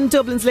 okay, in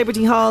Dublin's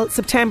Liberty Hall,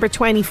 September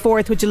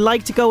 24th. Would you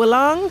like to go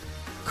along?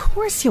 Of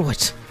course you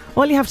would.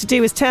 All you have to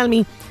do is tell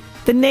me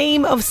the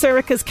name of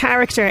Circa's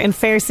character in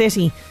Fair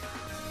City.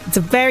 It's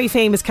a very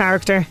famous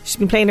character. She's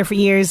been playing her for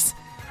years.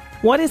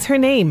 What is her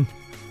name?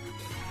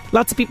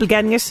 Lots of people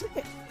getting it.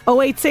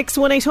 086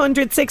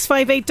 1800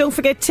 658. Don't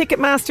forget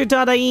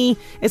Ticketmaster.ie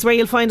is where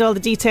you'll find all the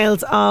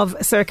details of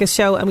Circa's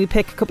show, and we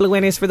pick a couple of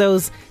winners for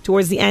those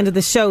towards the end of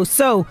the show.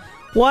 So,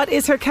 what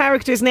is her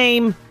character's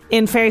name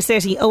in Fair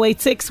City?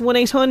 086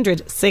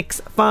 1800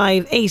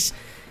 658.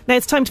 Now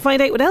it's time to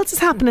find out what else is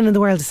happening in the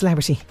world of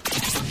celebrity.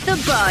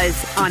 The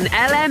Buzz on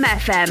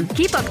LMFM.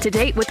 Keep up to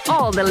date with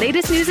all the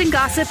latest news and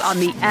gossip on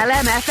the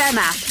LMFM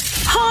app.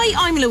 Hi,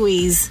 I'm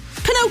Louise.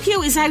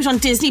 Pinocchio is out on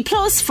Disney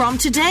Plus from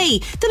today.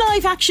 The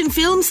live-action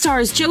film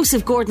stars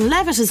Joseph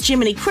Gordon-Levitt as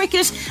Jiminy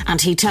Cricket,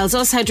 and he tells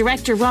us how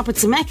director Robert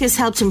Zemeckis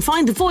helped him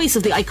find the voice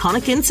of the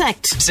iconic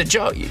insect. He said,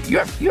 Joe, you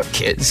have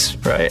kids,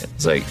 right?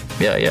 It's like,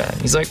 yeah.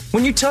 He's like,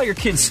 when you tell your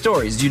kids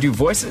stories, do you do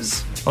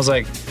voices? I was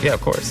like, yeah,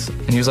 of course.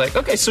 And he was like,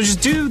 okay, so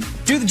just do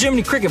the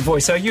Jiminy Cricket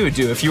voice how you would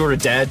do if you were a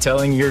dad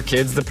telling your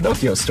kids the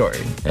Pinocchio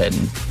story. And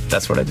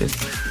that's what I did.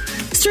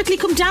 Strictly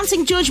Come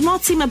Dancing judge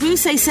Motsi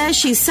Mabuse says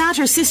she's sad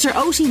her sister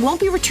Oti won't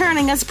be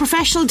returning as a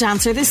professional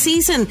dancer this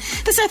season.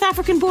 The South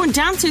African-born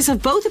dancers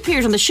have both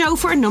appeared on the show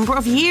for a number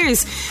of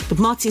years, but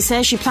Motsi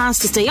says she plans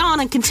to stay on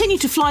and continue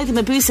to fly the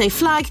Mabuse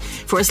flag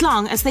for as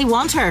long as they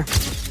want her.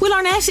 Will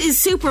Arnett is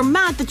super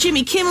mad that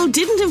Jimmy Kimmel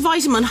didn't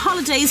invite him on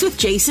holidays with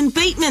Jason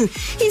Bateman.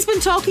 He's been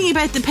talking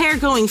about the pair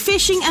going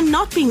fishing and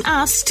not being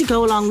asked to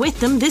go along with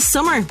them this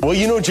summer. Well,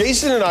 you know,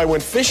 Jason and I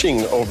went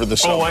fishing over the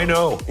summer. Oh, I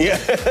know. Yeah.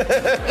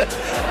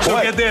 So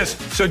get this.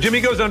 So Jimmy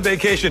goes on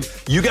vacation.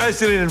 You guys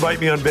didn't invite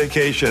me on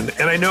vacation.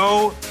 And I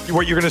know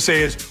what you're going to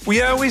say is,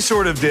 we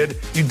sort of did.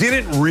 You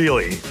didn't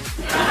really.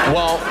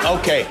 Well,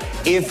 okay.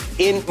 If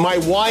in my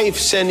wife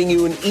sending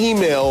you an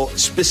email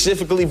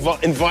specifically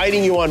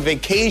inviting you on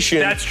vacation.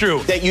 That's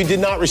true. That you did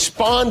not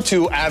respond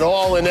to at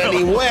all in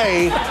any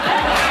way.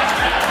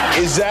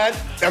 Is that,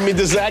 I mean,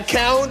 does that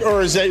count? Or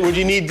would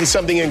you need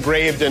something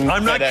engraved in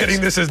I'm not FedEx?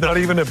 kidding. This is not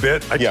even a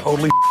bit. I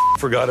totally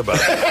forgot about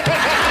it.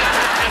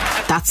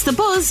 That's The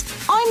Buzz.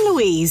 I'm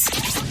Louise.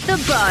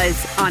 The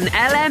Buzz on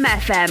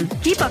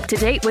LMFM. Keep up to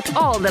date with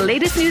all the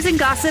latest news and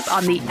gossip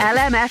on the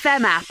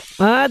LMFM app.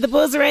 The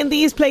buzz around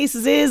these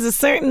places is a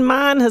certain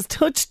man has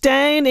touched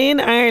down in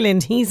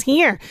Ireland. He's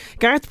here.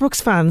 Garth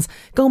Brooks fans,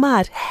 go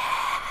mad.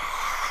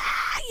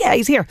 Yeah,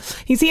 he's here.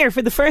 He's here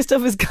for the first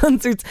of his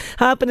concerts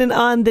happening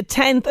on the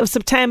 10th of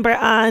September.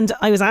 And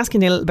I was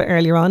asking you a little bit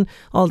earlier on,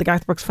 all the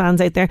Garth Brooks fans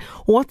out there,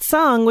 what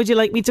song would you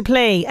like me to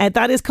play?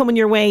 That is coming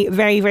your way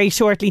very, very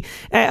shortly.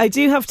 I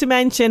do have to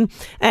mention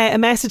a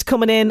message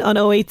coming in on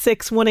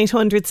 086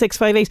 1800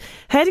 658.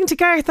 Heading to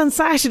Garth on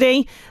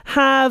Saturday.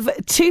 Have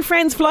two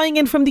friends flying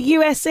in from the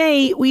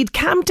USA. We'd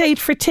camped out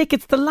for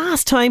tickets the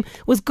last time,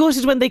 was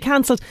gutted when they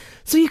cancelled.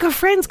 So you got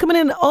friends coming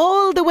in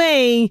all the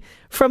way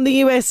from the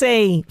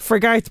USA for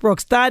Garth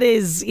Brooks. That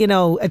is, you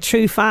know, a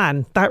true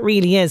fan. That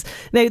really is.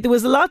 Now, there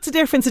was lots of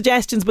different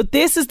suggestions, but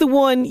this is the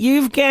one,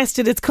 you've guessed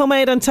it, it's come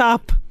out on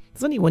top.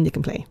 There's only one you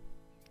can play.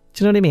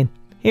 Do you know what I mean?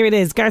 Here it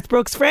is, Garth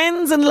Brooks,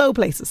 Friends in Low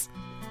Places.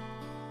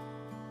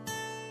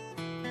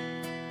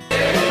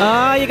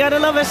 Oh, you gotta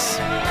love it.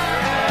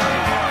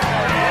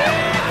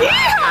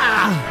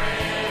 Yeah!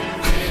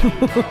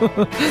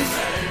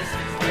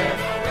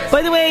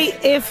 By the way,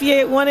 if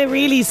you want to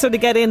really sort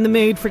of get in the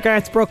mood for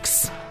Garth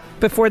Brooks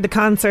before the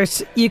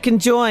concert, you can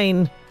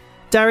join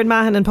Darren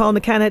Mahan and Paul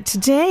McKenna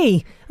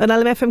today on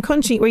LMFM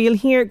Country, where you'll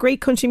hear great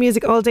country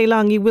music all day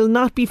long. You will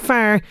not be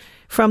far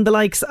from the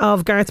likes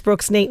of Garth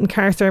Brooks, Nathan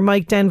Carter,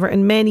 Mike Denver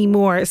and many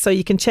more. So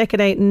you can check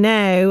it out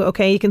now.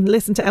 Okay, you can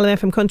listen to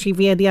LMFM Country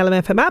via the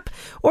LMFM app,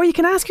 or you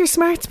can ask your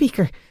smart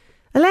speaker,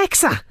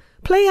 Alexa,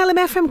 play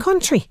LMFM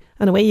Country,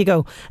 and away you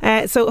go.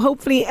 So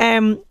hopefully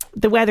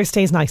the weather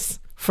stays nice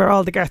for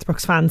all the Garth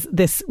Brooks fans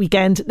this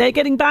weekend. Now,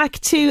 getting back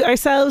to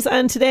ourselves,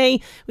 and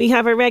today we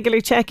have a regular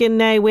check-in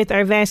now with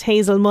our vet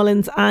Hazel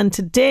Mullins, and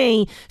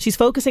today she's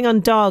focusing on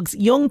dogs,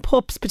 young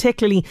pups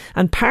particularly,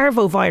 and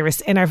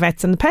parvovirus in our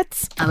vets and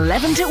pets.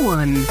 11 to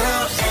 1.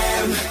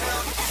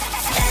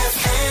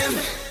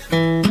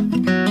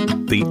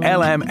 The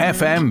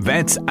LMFM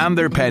Vets and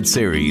Their Pets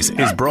series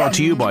is brought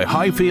to you by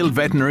Highfield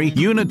Veterinary,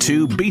 Unit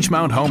 2,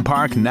 Beachmount Home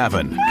Park,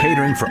 Navan,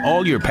 catering for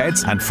all your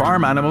pets and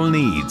farm animal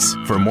needs.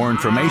 For more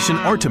information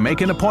or to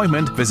make an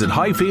appointment, visit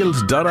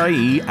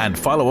highfield.ie and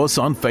follow us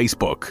on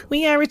Facebook.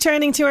 We are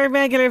returning to our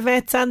regular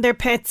Vets and Their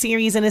Pets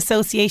series in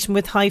association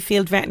with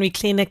Highfield Veterinary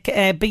Clinic,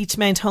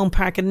 Beachmount Home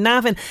Park in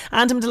Navan,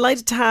 and I'm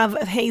delighted to have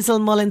Hazel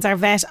Mullins, our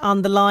vet,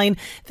 on the line.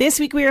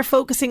 This week we are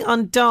focusing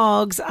on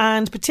dogs,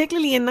 and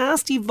particularly a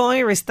nasty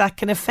virus that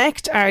can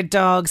affect our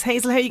dogs.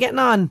 Hazel, how are you getting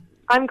on?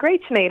 I'm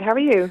great, Sinead. How are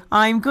you?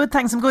 I'm good,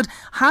 thanks. I'm good.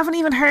 Haven't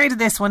even heard of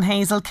this one,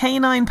 Hazel.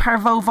 Canine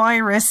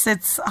parvovirus.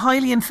 It's a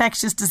highly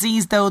infectious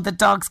disease, though, that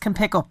dogs can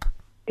pick up.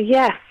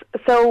 Yes.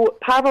 So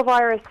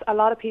parvovirus, a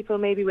lot of people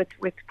maybe with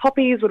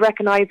puppies would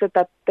recognise it,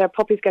 that their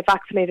puppies get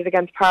vaccinated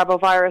against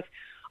parvovirus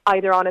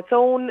either on its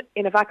own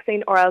in a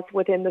vaccine or else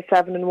within the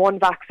 7-in-1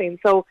 vaccine.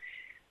 So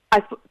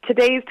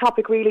today's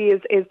topic really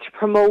is to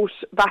promote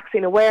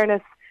vaccine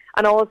awareness,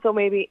 and also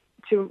maybe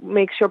to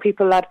make sure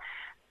people that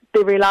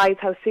they realise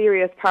how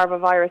serious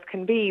parvovirus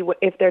can be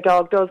if their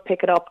dog does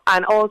pick it up.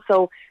 And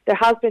also, there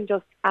has been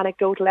just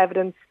anecdotal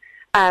evidence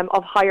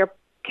of higher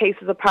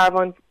cases of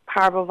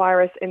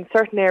parvovirus in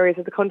certain areas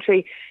of the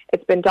country.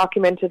 It's been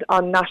documented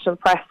on national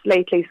press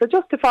lately. So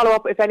just to follow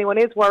up, if anyone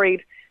is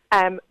worried,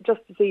 just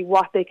to see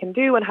what they can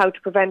do and how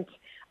to prevent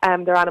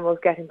their animals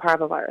getting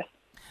parvovirus.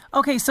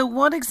 Okay, so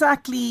what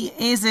exactly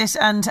is it,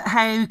 and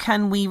how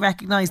can we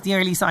recognise the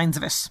early signs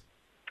of it?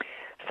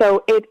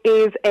 So it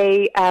is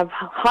a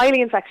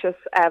highly infectious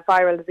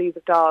viral disease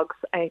of dogs.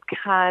 It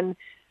can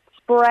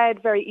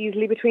spread very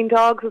easily between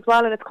dogs as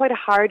well, and it's quite a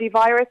hardy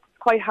virus. It's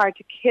quite hard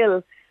to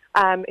kill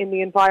in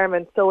the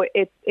environment. So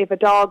if a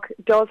dog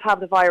does have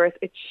the virus,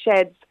 it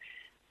sheds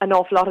an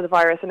awful lot of the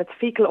virus, and it's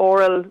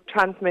fecal-oral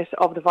transmit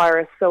of the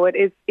virus. So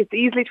it's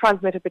easily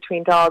transmitted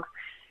between dogs.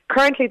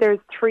 Currently, there's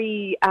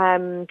 3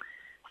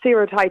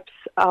 serotypes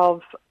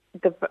of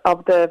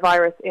the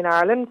virus in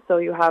Ireland. So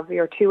you have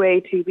your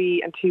 2A, 2B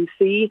and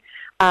 2C.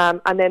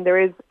 And then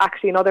there is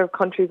actually in other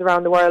countries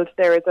around the world,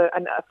 there is a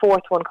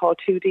 4th one called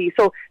 2D.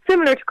 So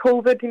similar to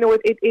COVID,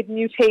 it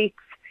mutates,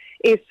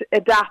 it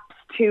adapts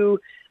to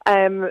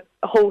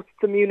host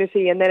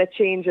immunity, and then it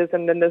changes,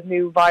 and then there's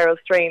new viral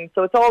strains.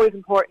 So it's always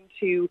important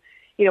to,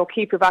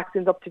 keep your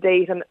vaccines up to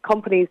date, and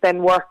companies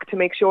then work to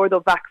make sure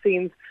those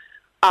vaccines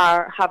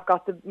have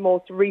got the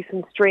most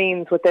recent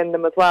strains within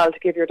them as well, to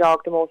give your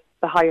dog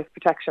the highest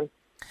protection.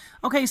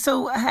 Okay,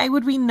 so how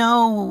would we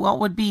know what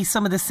would be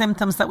some of the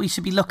symptoms that we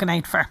should be looking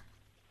out for?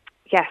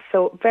 Yes,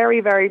 so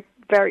very, very,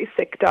 very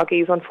sick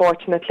doggies,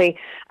 unfortunately.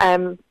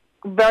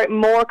 Very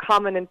more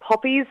common in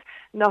puppies.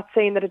 Not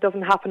saying that it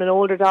doesn't happen in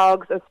older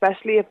dogs,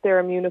 especially if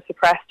they're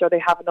immunosuppressed or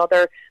they have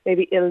another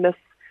maybe illness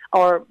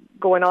or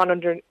going on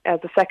as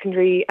a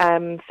secondary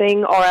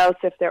thing, or else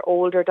if they're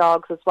older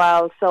dogs as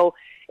well. So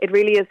it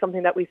really is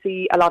something that we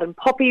see a lot in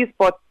puppies,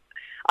 but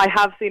I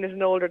have seen it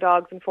in older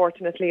dogs,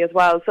 unfortunately, as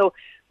well. So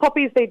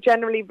puppies, they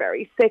generally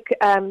very sick,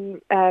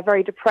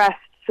 very depressed,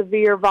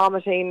 severe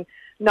vomiting,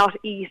 not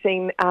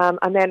eating,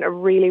 and then a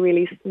really,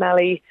 really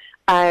smelly,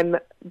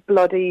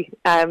 bloody,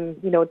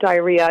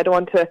 diarrhea. I don't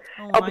want to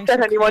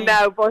upset anyone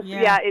now, but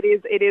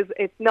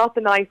it's not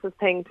the nicest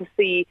thing to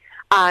see.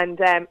 And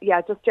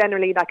just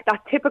generally like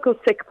that typical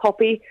sick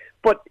puppy,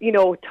 but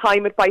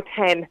time it by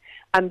 10,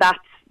 and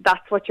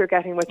that's what you're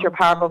getting with your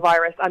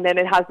parvovirus. And then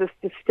it has this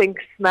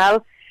distinct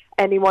smell.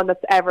 Anyone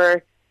that's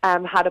ever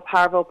had a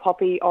parvo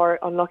puppy, or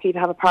unlucky to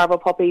have a parvo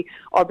puppy,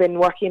 or been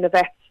working in a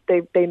vet,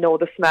 they know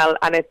the smell,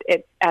 and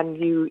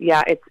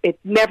it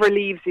never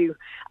leaves you.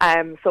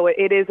 So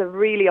it is a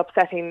really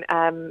upsetting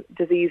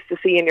disease to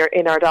see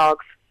in our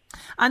dogs.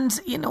 And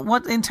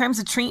what in terms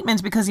of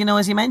treatment, because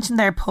as you mentioned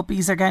there,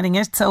 puppies are getting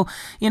it. So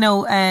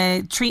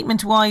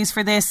treatment wise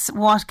for this,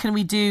 what can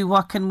we do?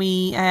 What can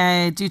we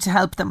do to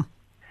help them?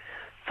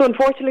 So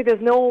unfortunately,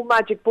 there's no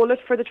magic bullet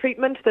for the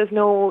treatment. There's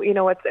no,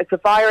 it's a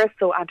virus,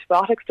 so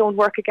antibiotics don't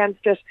work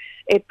against it.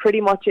 It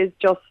pretty much is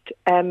just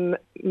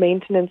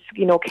maintenance,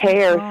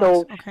 care.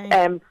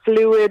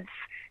 Fluids,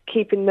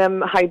 keeping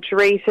them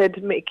hydrated,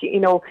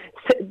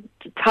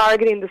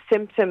 targeting the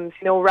symptoms,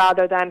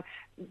 rather than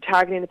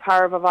targeting the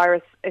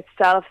parvovirus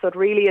itself. So it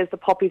really is the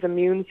puppy's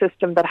immune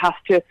system that has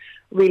to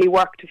really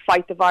work to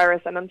fight the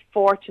virus. And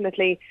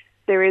unfortunately,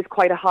 there is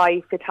quite a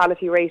high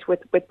fatality rate with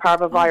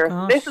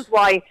parvovirus. This is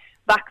why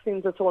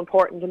vaccines are so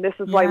important, and this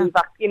is why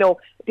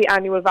the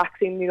annual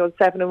vaccine, the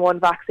 7-in-1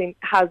 vaccine,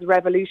 has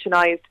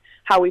revolutionised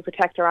how we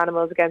protect our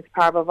animals against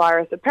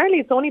parvovirus. Apparently,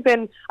 it's only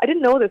been, I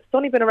didn't know this, it's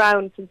only been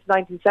around since the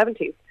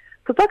 1970s.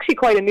 So it's actually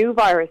quite a new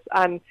virus,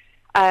 and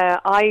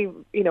I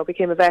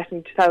became a vet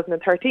in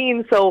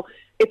 2013, so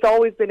it's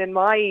always been in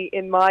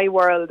my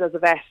world as a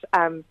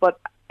vet. But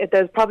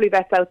there's probably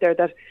vets out there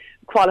that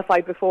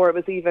qualified before it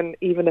was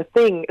even a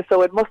thing.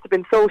 So it must have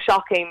been so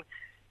shocking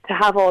to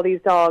have all these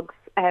dogs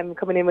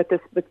coming in with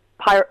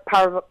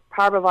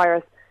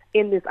parvovirus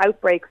in these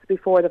outbreaks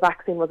before the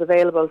vaccine was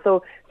available.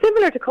 So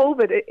similar to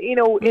COVID,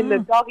 in the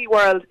doggy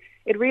world,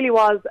 it really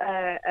was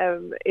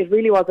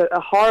a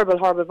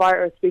horrible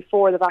virus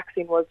before the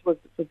vaccine was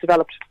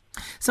developed.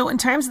 So in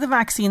terms of the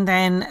vaccine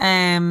then,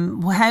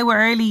 how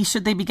early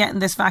should they be getting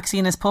this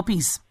vaccine as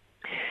puppies?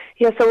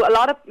 Yeah, so a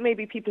lot of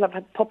maybe people have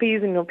had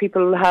puppies,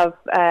 people have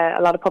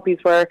a lot of puppies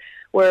were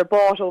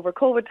bought over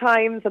COVID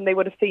times, and they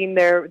would have seen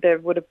they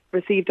would have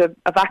received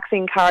a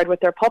vaccine card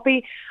with their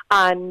puppy,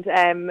 and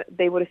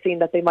they would have seen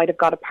that they might have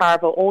got a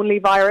parvo-only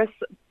virus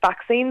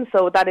vaccine.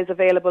 So that is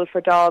available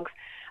for dogs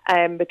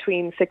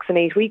between 6 and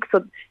 8 weeks.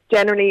 So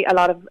generally, a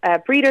lot of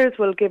breeders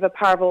will give a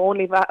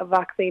parvo-only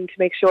vaccine to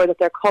make sure that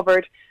they're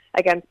covered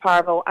against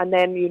parvo, and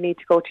then you need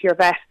to go to your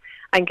vet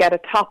and get a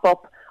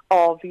top-up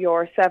of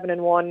your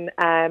 7-in-1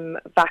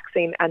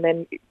 vaccine,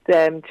 and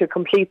then to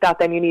complete that,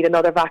 then you need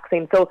another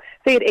vaccine. So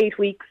say at 8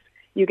 weeks,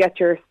 you get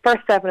your first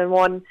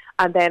 7-in-1,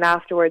 and then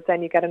afterwards,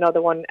 then you get another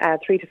one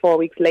 3 to 4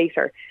 weeks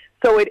later.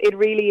 So it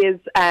really is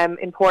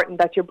important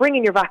that you're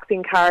bringing your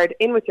vaccine card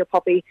in with your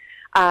puppy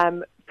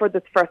for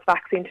this first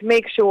vaccine, to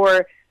make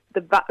sure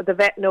the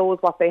vet knows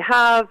what they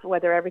have,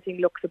 whether everything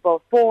looks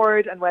above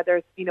board, and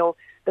whether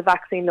the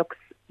vaccine looks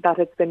that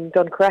it's been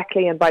done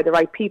correctly and by the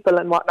right people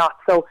and whatnot.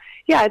 So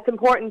yeah, it's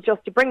important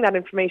just to bring that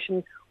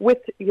information with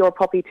your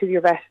puppy to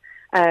your vet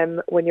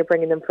when you're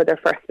bringing them for their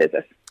first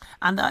visit.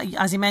 And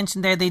as you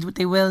mentioned there,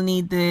 they will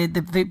need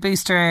the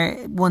booster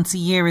once a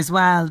year as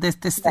well, this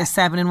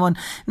 7-in-1.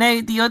 Now,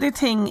 the other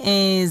thing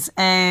is,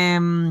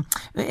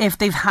 if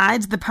they've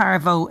had the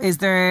parvo, is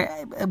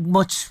there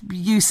much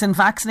use in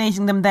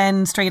vaccinating them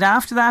then straight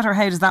after that, or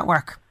how does that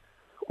work?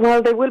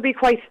 Well, they will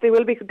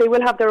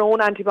have their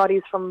own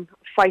antibodies from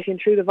fighting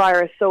through the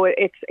virus. So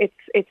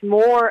it's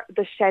more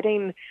the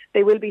shedding.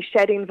 They will be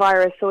shedding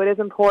virus. So it is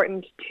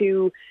important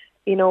to,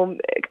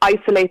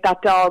 isolate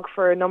that dog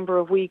for a number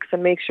of weeks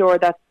and make sure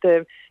that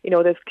this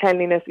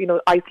cleanliness,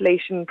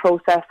 isolation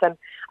process.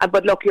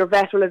 But look, your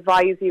vet will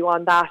advise you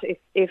on that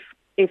if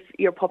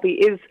your puppy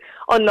is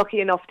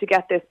unlucky enough to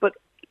get this. But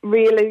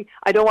really,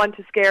 I don't want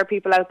to scare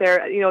people out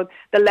there.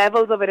 The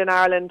levels of it in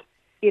Ireland,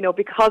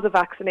 because of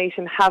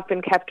vaccination, have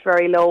been kept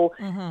very low.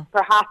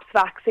 Perhaps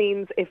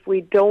vaccines, if we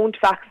don't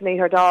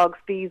vaccinate our dogs,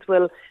 these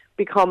will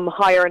become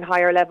higher and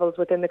higher levels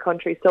within the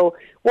country. So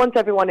once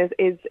everyone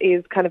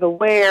is kind of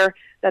aware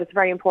that it's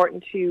very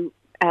important to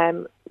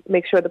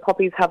make sure the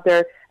puppies have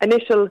their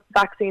initial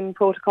vaccine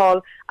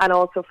protocol, and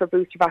also for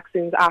booster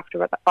vaccines after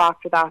that.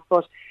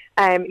 But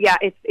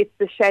it's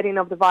the shedding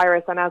of the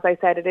virus, and as I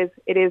said, it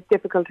is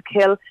difficult to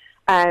kill.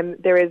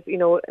 There is,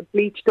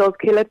 bleach does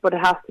kill it, but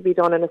it has to be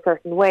done in a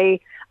certain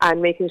way,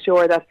 and making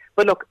sure that.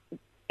 But look,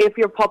 if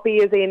your puppy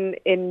is in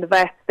the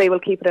vets, they will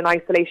keep it in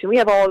isolation. We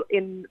have all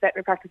in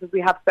veterinary practices.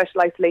 We have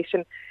special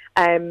isolation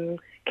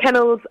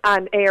kennels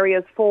and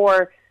areas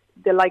for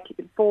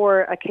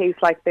a case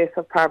like this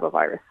of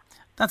parvovirus.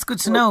 That's good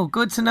to know.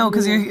 Good to know,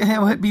 because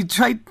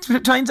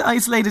trying to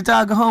isolate a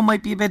dog at home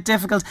might be a bit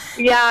difficult.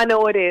 Yeah,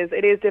 no, it is.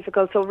 It is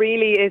difficult. So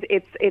really,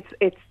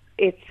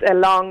 it's a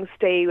long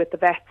stay with the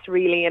vets.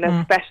 Really, in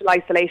a special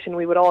isolation,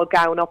 we would all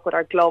gown up with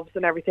our gloves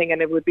and everything,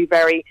 and it would be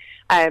very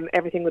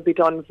everything would be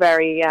done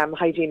very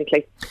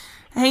hygienically.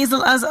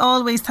 Hazel, as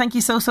always, thank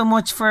you so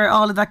much for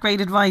all of that great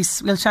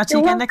advice. We'll chat to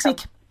you again next week.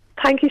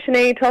 Thank you,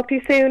 Sinead. Talk to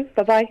you soon.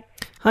 Bye bye.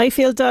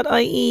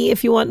 Highfield.ie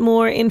if you want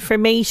more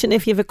information.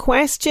 If you have a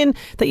question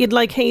that you'd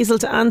like Hazel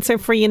to answer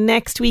for you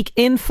next week,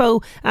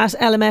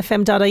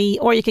 info@lmfm.ie,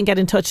 or you can get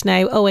in touch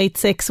now,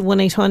 086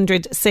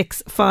 1800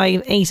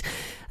 658.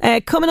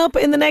 Coming up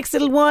in the next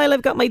little while,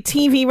 I've got my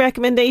TV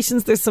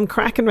recommendations. There's some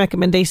cracking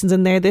recommendations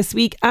in there this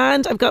week,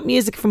 and I've got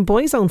music from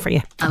Boyzone for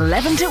you.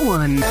 11 to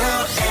 1.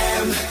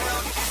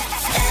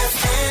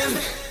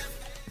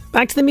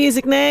 Back to the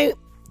music now.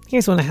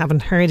 Here's one I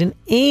haven't heard in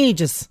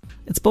ages.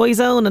 It's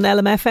Boyzone on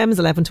LMFM's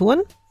 11 to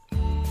 1.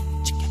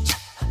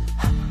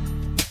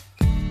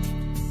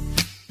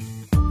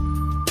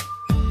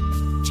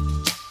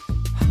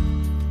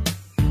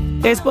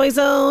 There's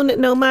Boyzone,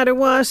 No Matter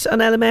What, on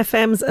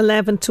LMFM's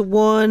 11 to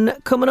 1.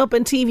 Coming up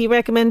in TV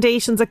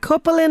recommendations, a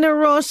couple in a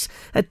rut,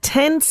 a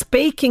tense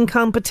baking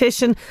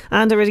competition,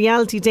 and a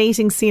reality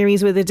dating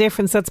series with a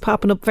difference that's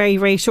popping up very,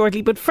 very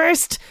shortly. But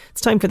first,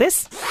 it's time for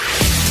this.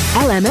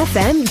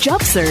 LMFM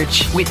Job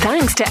Search. With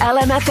thanks to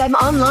LMFM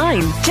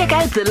Online. Check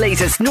out the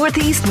latest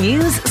Northeast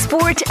news,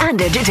 sport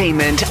and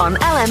entertainment on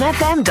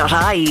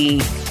lmfm.ie.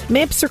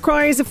 MIPS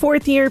requires a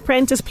fourth-year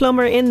apprentice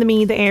plumber in the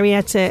Meath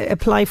area. To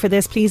apply for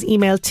this, please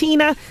email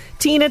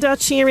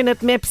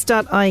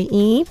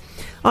tina.sheeran@mips.ie.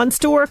 On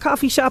store,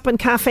 coffee shop and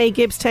cafe,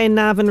 Gibbstown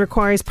Navan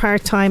requires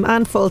part-time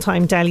and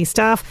full-time deli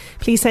staff.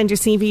 Please send your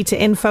CV to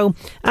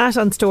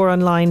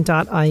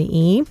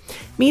info@onstoreonline.ie.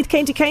 Meath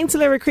County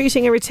Council are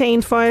recruiting a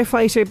retained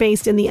firefighter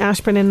based in the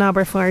Ashburn and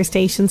Nobber fire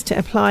stations. To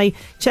apply,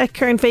 check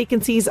current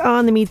vacancies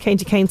on the Meath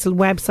County Council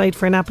website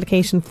for an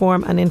application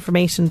form and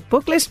information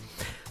booklet.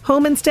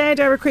 Home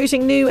Instead are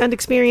recruiting new and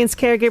experienced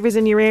caregivers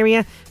in your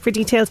area. For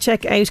details,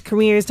 check out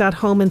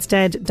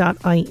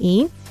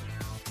careers.homeinstead.ie.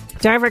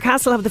 Darver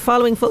Castle have the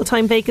following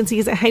full-time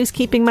vacancies: a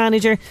housekeeping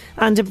manager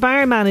and a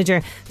bar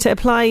manager. To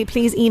apply,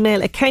 please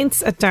email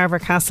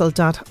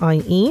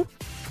accounts@darvercastle.ie.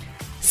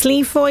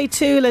 Sleefoy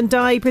Tool and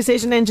Die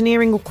Precision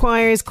Engineering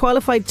requires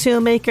qualified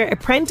toolmaker,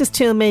 apprentice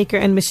toolmaker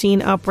and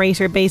machine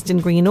operator based in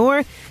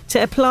Greenore.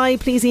 To apply,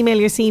 please email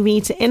your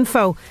CV to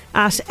info@sft.ie.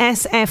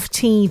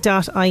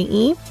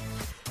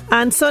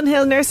 And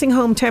Sunhill Nursing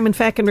Home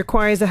Termonfeckin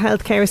requires a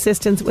healthcare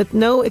assistant with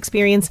no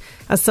experience,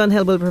 as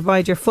Sunhill will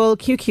provide your full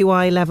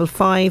QQI Level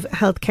 5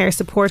 healthcare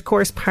support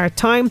course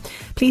part-time.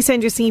 Please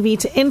send your CV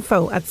to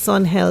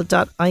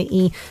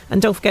info@sunhill.ie,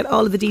 and don't forget,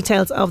 all of the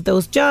details of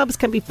those jobs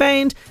can be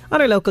found on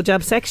our local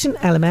job section,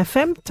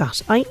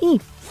 lmfm.ie.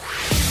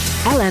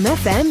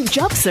 LMFM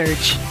Job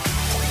Search.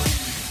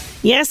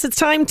 Yes, it's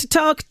time to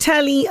talk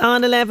telly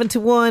on 11 to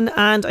 1,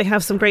 and I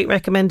have some great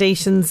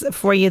recommendations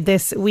for you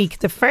this week.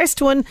 The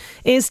first one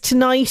is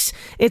tonight.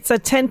 It's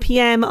at 10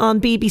 p.m.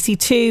 on BBC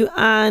Two,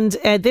 and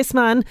this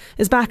man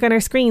is back on our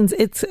screens.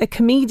 It's a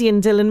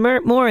comedian, Dylan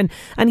Moran,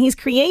 and he's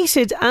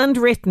created and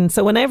written.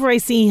 So whenever I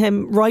see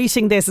him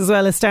writing this as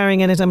well as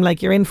starring in it, I'm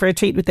like, you're in for a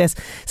treat with this.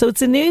 So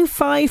it's a new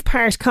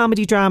 5-part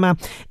comedy drama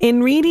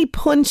in really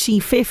punchy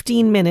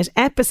 15-minute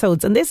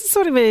episodes, and this is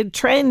sort of a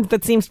trend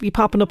that seems to be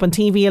popping up on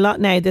TV a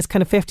lot now, this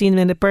kind of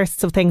 15-minute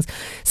bursts of things.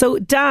 So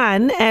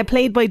Dan,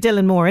 played by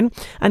Dylan Moran,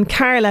 and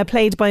Carla,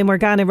 played by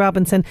Morgana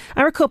Robinson,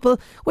 are a couple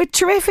with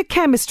terrific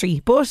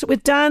chemistry. But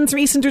with Dan's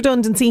recent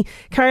redundancy,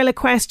 Carla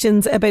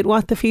questions about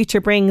what the future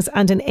brings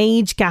and an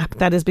age gap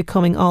that is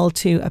becoming all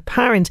too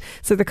apparent.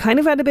 So they're kind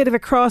of at a bit of a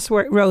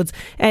crossroads.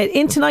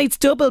 In tonight's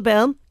double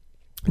bill,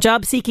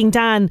 Job-seeking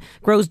Dan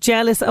grows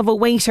jealous of a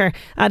waiter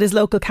at his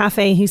local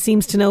cafe who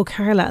seems to know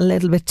Carla a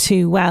little bit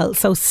too well.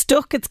 So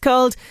Stuck, it's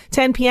called,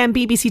 10 p.m.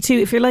 BBC Two.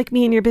 If you're like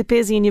me and you're a bit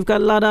busy and you've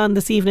got a lot on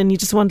this evening, you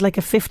just want like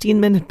a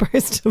 15-minute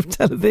burst of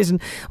television,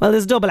 well,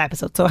 there's a double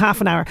episode, so half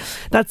an hour.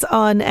 That's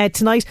on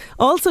tonight.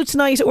 Also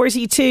tonight,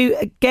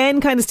 RTÉ2, again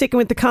kind of sticking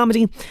with the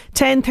comedy,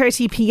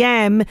 10:30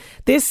 p.m.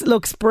 This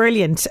looks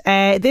brilliant.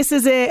 This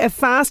is a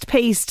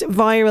fast-paced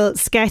viral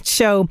sketch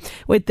show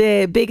with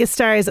the biggest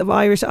stars of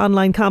Irish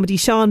online comedy: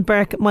 Sean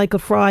Burke, Michael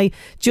Fry,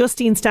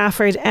 Justine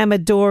Stafford, Emma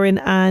Doran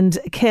and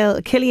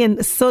Killian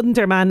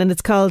Sunderman, and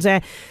it's called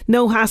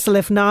No Hassle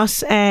If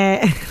Not.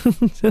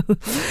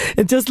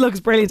 It just looks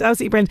brilliant,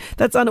 absolutely brilliant.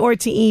 That's on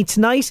RTE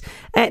tonight.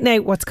 Now,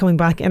 what's coming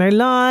back in our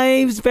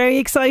lives? Very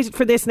excited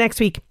for this next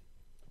week.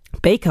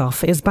 Bake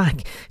Off is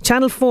back.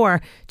 Channel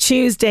 4,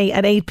 Tuesday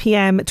at 8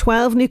 p.m.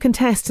 12 new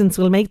contestants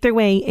will make their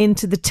way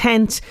into the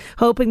tent,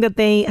 hoping that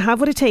they have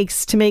what it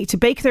takes to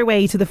bake their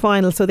way to the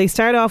final. So they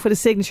start off with a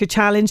signature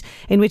challenge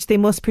in which they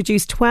must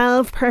produce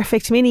 12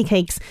 perfect mini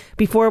cakes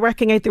before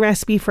working out the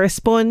recipe for a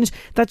sponge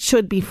that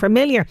should be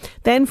familiar.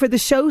 Then for the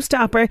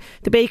showstopper,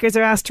 the bakers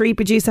are asked to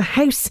reproduce a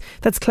house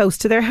that's close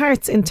to their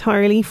hearts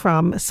entirely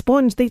from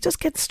sponge. They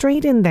just get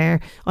straight in there,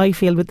 I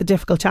feel, with the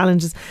difficult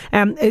challenges.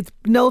 It's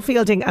Noel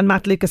Fielding and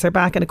Matt Lucas are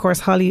back, and of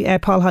course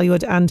Paul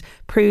Hollywood and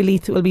Prue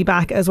Leith will be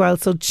back as well.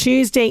 So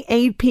Tuesday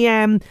 8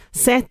 p.m,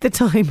 set the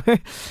timer,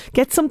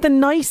 get something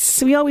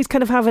nice. We always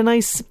kind of have a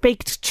nice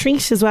baked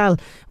treat as well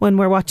when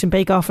we're watching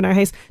Bake Off in our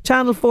house.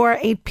 Channel 4,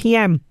 8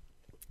 p.m.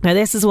 Now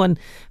this is one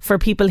for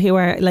people who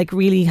are like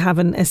really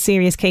having a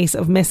serious case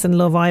of missing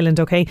Love Island,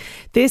 okay?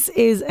 This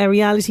is a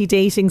reality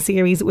dating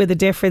series with a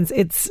difference.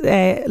 It's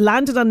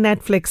landed on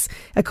Netflix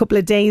a couple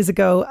of days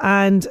ago,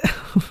 and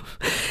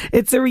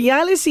it's a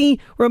reality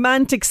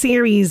romantic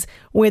series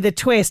with a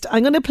twist.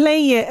 I'm going to play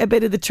you a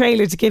bit of the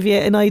trailer to give you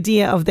an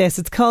idea of this.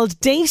 It's called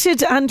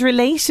Dated and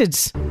Related.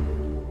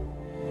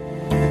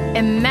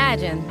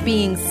 Imagine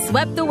being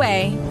swept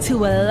away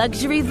to a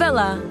luxury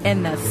villa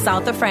in the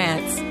south of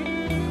France.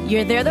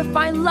 You're there to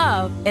find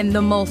love in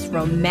the most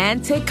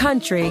romantic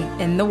country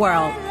in the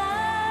world,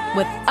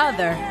 with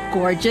other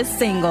gorgeous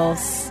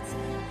singles.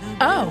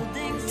 Oh,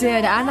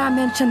 did I not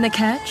mention the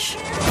catch?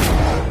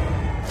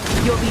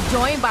 You'll be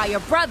joined by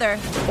your brother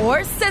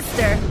or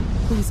sister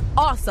who's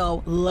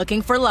also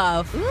looking for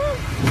love.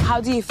 How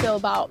do you feel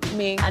about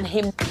me and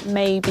him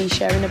maybe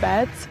sharing a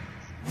bed?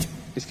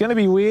 It's gonna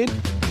be weird.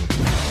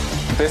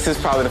 This is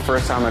probably the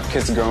first time I've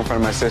kissed a girl in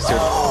front of my sister.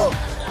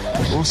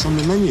 What's on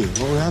the menu?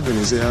 What will happen?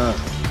 Is it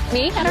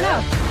Me? I don't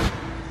know.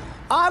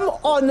 I'm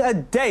on a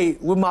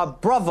date with my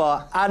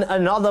brother and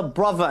another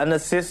brother and a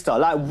sister.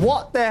 Like,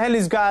 what the hell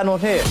is going on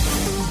here?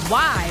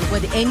 Why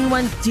would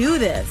anyone do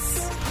this?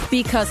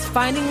 Because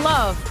finding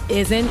love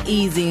isn't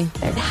easy.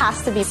 There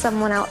has to be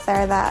someone out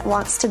there that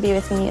wants to be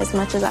with me as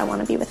much as I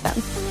want to be with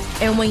them.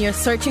 And when you're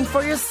searching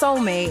for your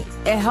soulmate,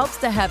 it helps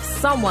to have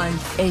someone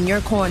in your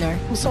corner.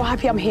 I'm so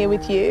happy I'm here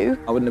with you.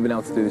 I wouldn't have been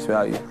able to do this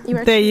without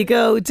you. There you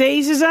go.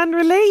 Dated and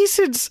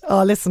Related.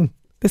 Oh, listen.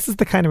 This is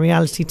the kind of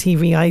reality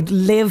TV I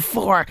live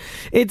for.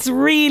 It's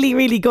really,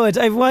 really good.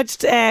 I've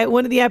watched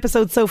one of the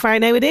episodes so far.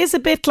 Now, it is a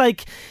bit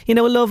like, you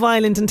know, Love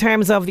Island in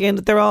terms of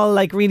they're all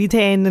like really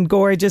thin and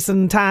gorgeous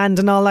and tanned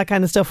and all that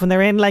kind of stuff when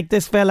they're in like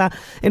this villa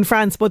in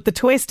France. But the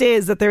twist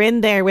is that they're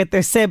in there with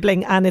their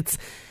sibling and it's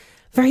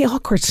very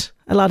awkward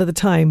a lot of the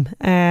time.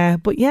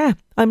 But yeah,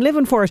 I'm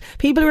living for it.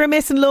 People who are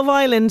missing Love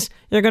Island,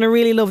 you're going to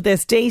really love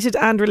this. Dated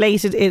and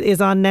Related, it is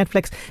on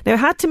Netflix. Now, I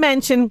had to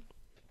mention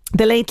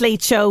The Late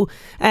Late Show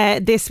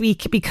this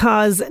week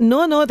because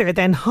none other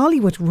than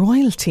Hollywood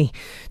royalty,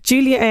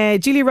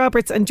 Julia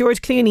Roberts and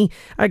George Clooney,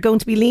 are going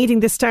to be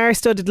leading the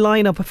star-studded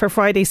lineup for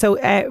Friday. So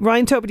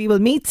Ryan Tubridy will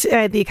meet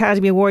the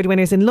Academy Award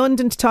winners in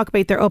London to talk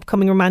about their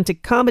upcoming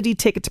romantic comedy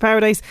Ticket to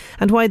Paradise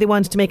and why they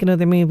wanted to make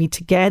another movie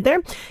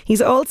together.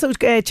 He's also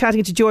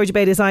chatting to George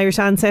about his Irish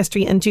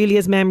ancestry and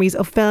Julia's memories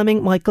of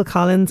filming Michael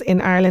Collins in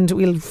Ireland.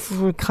 We'll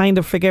kind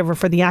of forgive her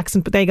for the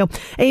accent, but there you go.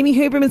 Amy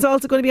Huberman is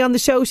also going to be on the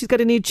show. She's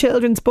got a new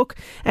children's book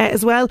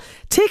as well.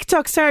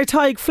 TikTok star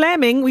Tyg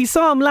Fleming, we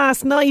saw him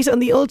last night on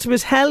the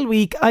Ultimate Hell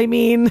Week. I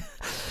mean,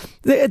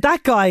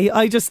 that guy,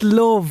 I just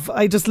love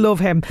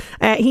him.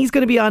 He's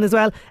going to be on as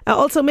well.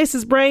 Also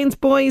Mrs. Brains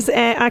Boys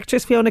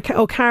actress Fiona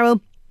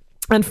O'Carroll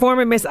and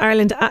former Miss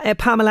Ireland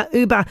Pamela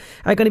Uba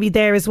are going to be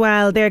there as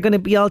well. They're going to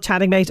be all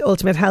chatting about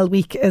Ultimate Hell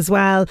Week as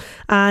well.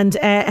 And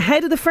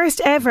ahead of the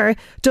first ever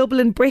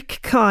Dublin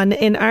BrickCon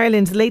in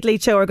Ireland, the Late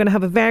Late Show are going to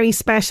have a very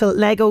special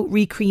Lego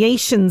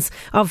recreations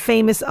of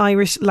famous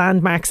Irish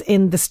landmarks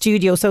in the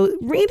studio. So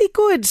really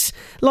good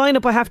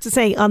lineup, I have to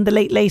say, on the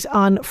Late Late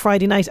on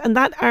Friday night. And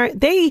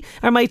they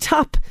are my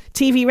top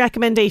TV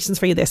recommendations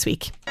for you this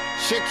week.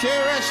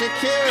 Shakira,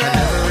 I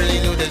never really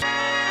knew this.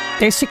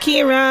 There's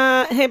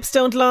Shakira, Hips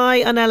Don't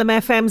Lie on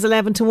LMFM's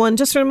 11 to 1.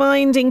 Just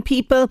reminding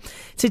people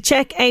to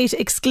check out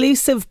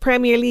exclusive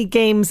Premier League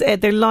games.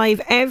 They're live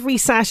every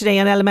Saturday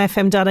on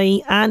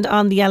lmfm.ie and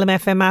on the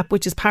LMFM app,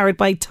 which is powered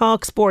by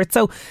TalkSport.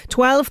 So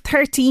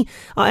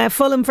 12:30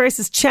 Fulham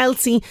versus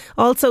Chelsea.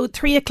 Also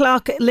 3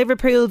 o'clock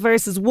Liverpool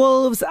versus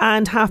Wolves,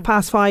 and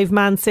 5:30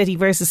 Man City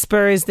versus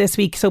Spurs this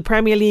week. So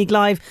Premier League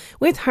live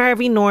with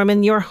Harvey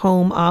Norman, your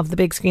home of the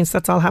big screens.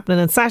 That's all happening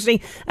on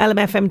Saturday.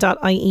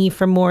 lmfm.ie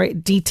for more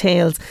details.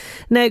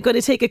 Now, going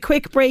to take a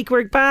quick break.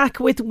 We're back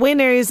with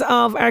winners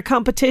of our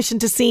competition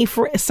to see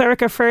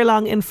Sorcha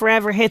Furlong in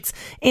Forever Hits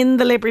in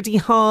the Liberty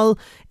Hall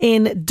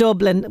in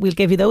Dublin. We'll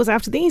give you those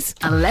after these.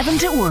 11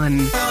 to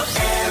 1.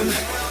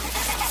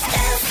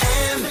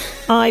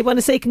 I want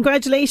to say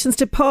congratulations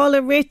to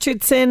Paula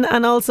Richardson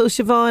and also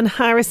Siobhan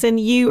Harrison.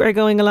 You are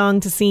going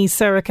along to see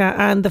Sorcha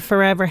and the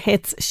Forever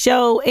Hits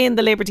show in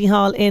the Liberty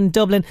Hall in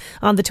Dublin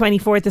on the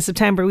 24th of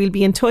September. We'll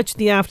be in touch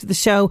with you after the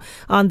show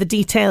on the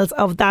details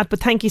of that. But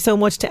thank you so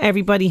much to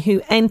everybody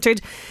who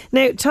entered.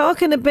 Now,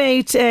 talking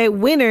about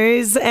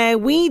winners,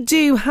 we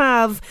do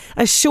have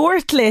a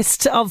short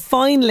list of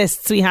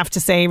finalists, we have to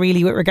say,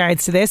 really, with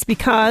regards to this,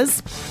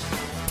 because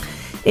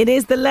it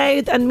is the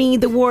Louth and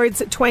Meath Awards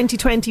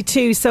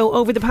 2022. So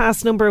over the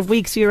past number of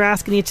weeks, we were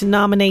asking you to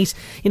nominate,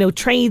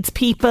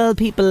 tradespeople,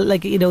 people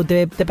like,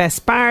 the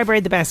best barber,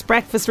 the best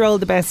breakfast roll,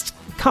 the best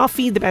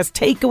coffee, the best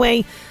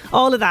takeaway,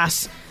 all of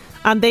that.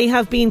 And they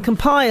have been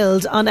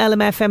compiled on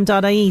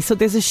lmfm.ie. So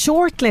there's a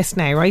short list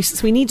now, right?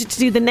 So we need you to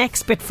do the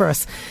next bit for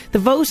us. The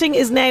voting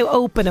is now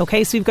open,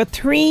 okay? So we've got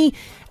 3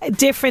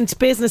 different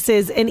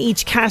businesses in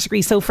each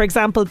category. So for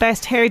example,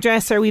 best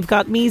hairdresser, we've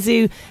got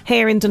Mizu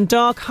Hair in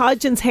Dundalk,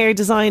 Hodgins Hair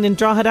Design in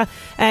Drogheda,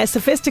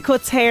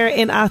 Sophisticuts Hair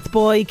in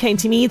Athboy,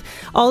 County Meath.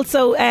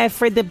 Also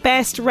for the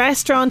best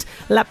restaurant,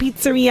 La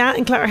Pizzeria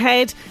in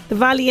Clatterhead, the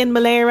Valley in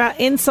Malera,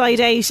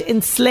 Inside Out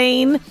in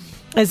Slane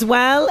as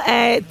well.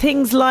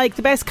 Things like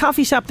the best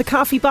coffee shop, the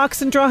Coffee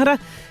Box in Drogheda,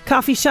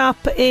 Coffee Shop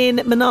in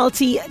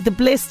Minalty, the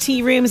Bliss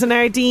Tea Rooms in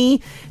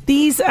RD.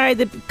 These are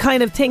the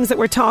kind of things that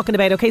we're talking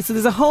about, okay? So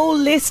there's a whole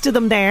list of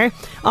them there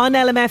on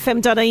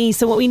lmfm.ie.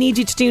 So what we need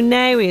you to do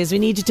now is we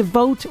need you to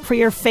vote for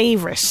your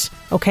favourite,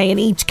 okay, in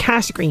each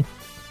category.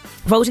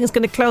 Voting is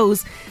going to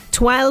close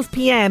 12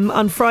 p.m.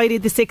 on Friday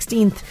the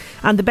 16th,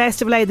 and the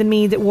Best of Louth and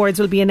Meath Awards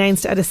will be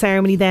announced at a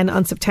ceremony then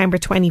on September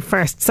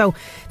 21st. So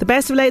the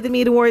Best of Louth and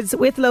Meath Awards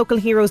with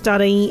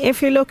localheroes.ie.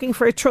 If you're looking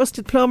for a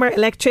trusted plumber,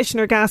 electrician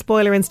or gas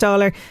boiler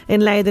installer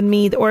in Louth and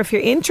Meath, or if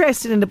you're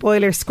interested in the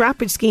boiler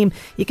scrappage scheme,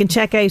 you can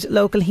check out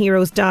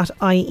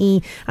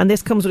localheroes.ie, and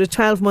this comes with a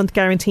 12-month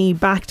guarantee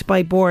backed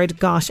by Bord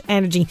Gosh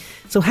Energy.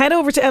 So head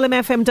over to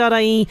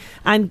lmfm.ie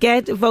and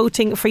get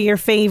voting for your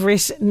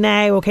favourite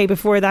now, okay,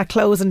 before that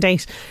closing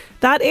date.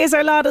 That is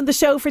our lot on the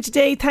show for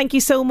today. Thank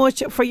you so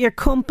much for your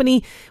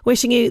company.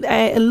 Wishing you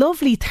a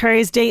lovely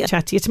Thursday. I'll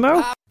chat to you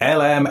tomorrow.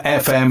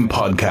 LMFM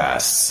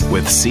Podcasts.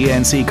 With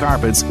CNC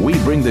Carpets, we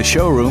bring the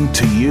showroom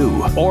to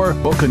you. Or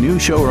book a new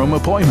showroom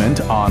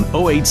appointment on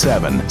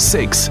 087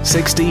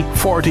 660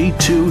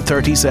 42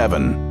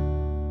 37.